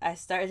I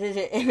started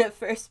it in the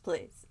first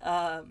place.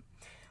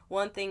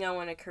 One thing I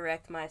want to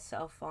correct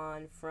myself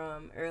on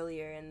from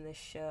earlier in the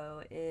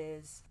show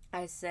is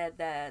I said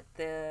that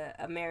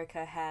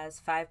America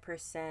has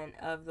 5%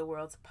 of the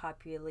world's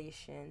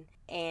population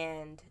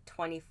and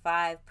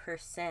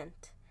 25%,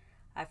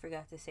 I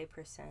forgot to say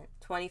percent,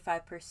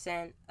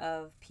 25%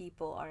 of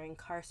people are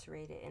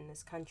incarcerated in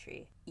this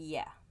country.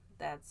 Yeah,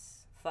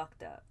 that's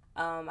fucked up.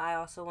 I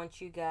also want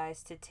you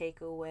guys to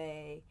take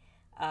away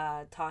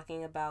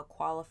talking about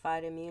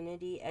qualified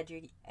immunity,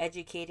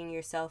 educating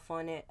yourself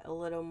on it a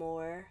little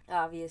more.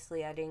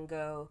 Obviously, I didn't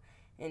go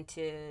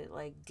into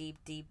like deep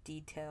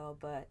detail,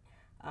 but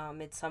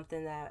it's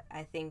something that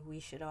I think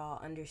we should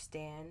all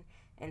understand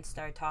and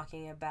start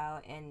talking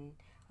about in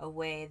a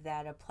way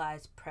that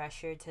applies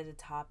pressure to the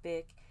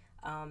topic,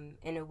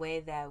 in a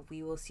way that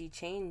we will see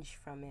change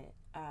from it.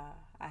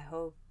 I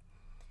hope,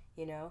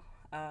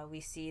 we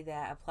see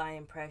that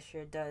applying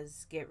pressure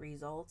does get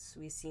results.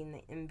 We've seen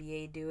the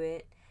NBA do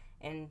it,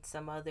 and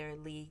some other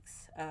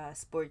leagues,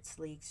 sports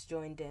leagues,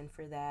 joined in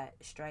for that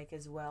strike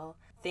as well.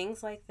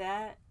 Things like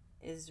that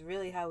is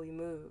really how we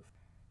move.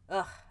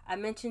 I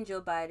mentioned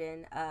Joe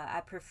Biden.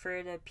 I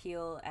prefer to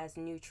appeal as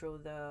neutral,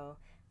 though.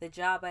 The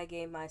job I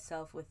gave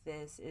myself with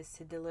this is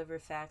to deliver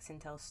facts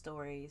and tell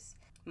stories.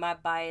 My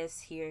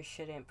bias here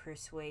shouldn't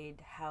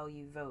persuade how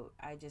you vote.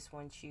 I just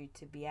want you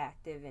to be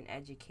active and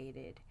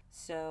educated.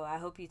 So I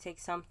hope you take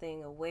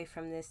something away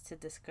from this to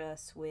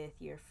discuss with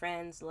your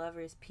friends,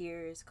 lovers,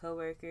 peers,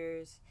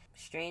 coworkers,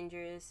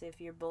 strangers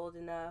if you're bold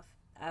enough.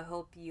 I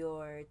hope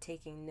you're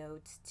taking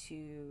notes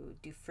to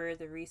do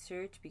further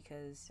research,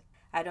 because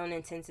I don't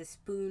intend to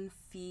spoon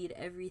feed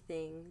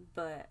everything,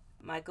 but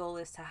my goal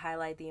is to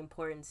highlight the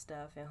important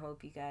stuff and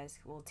hope you guys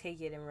will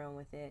take it and run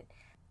with it.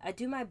 I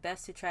do my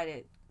best to try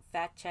to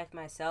fact check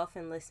myself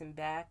and listen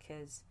back,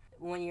 because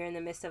when you're in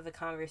the midst of a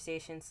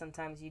conversation,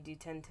 sometimes you do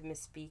tend to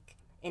misspeak,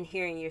 and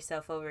hearing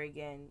yourself over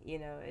again,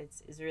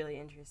 it's really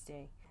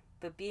interesting.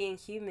 But being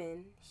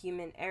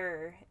human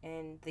error,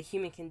 and the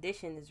human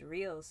condition is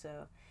real.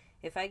 So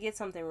if I get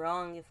something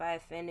wrong, if I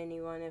offend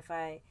anyone, if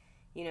I,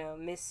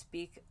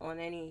 misspeak on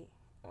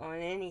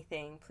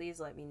anything, please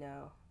let me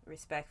know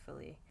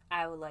respectfully.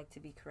 I would like to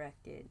be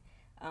corrected.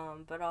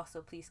 But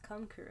also please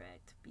come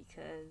correct,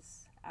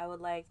 because I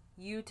would like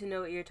you to know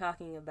what you're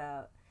talking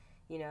about.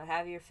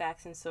 Have your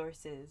facts and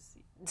sources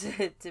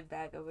to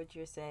back up what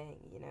you're saying.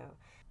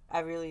 I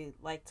really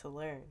like to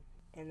learn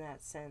in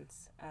that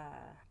sense.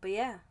 But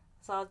yeah,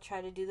 so I'll try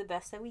to do the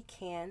best that we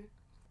can.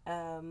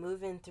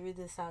 Moving through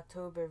this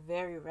October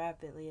very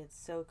rapidly. It's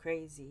so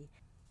crazy.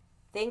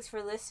 Thanks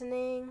for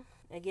listening.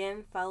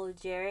 Again, follow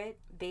Jarrett,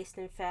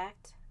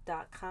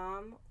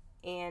 basedinfact.com,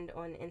 and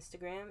on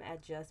Instagram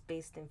at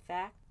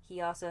justbasedinfact.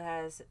 He also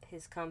has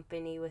his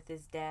company with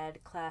his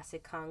dad,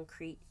 Classic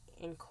Concrete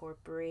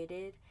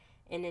Incorporated.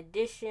 In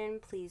addition,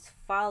 please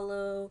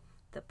follow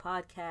the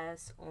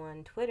podcast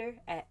on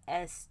Twitter at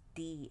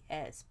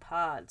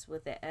SDSPods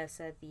with the S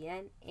at the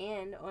end,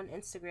 and on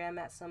Instagram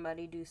at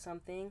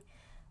somebodydosomething_.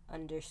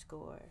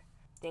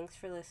 Thanks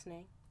for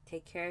listening.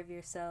 Take care of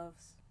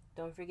yourselves.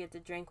 Don't forget to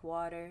drink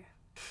water.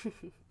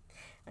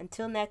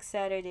 Until next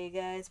Saturday,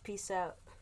 guys. Peace out.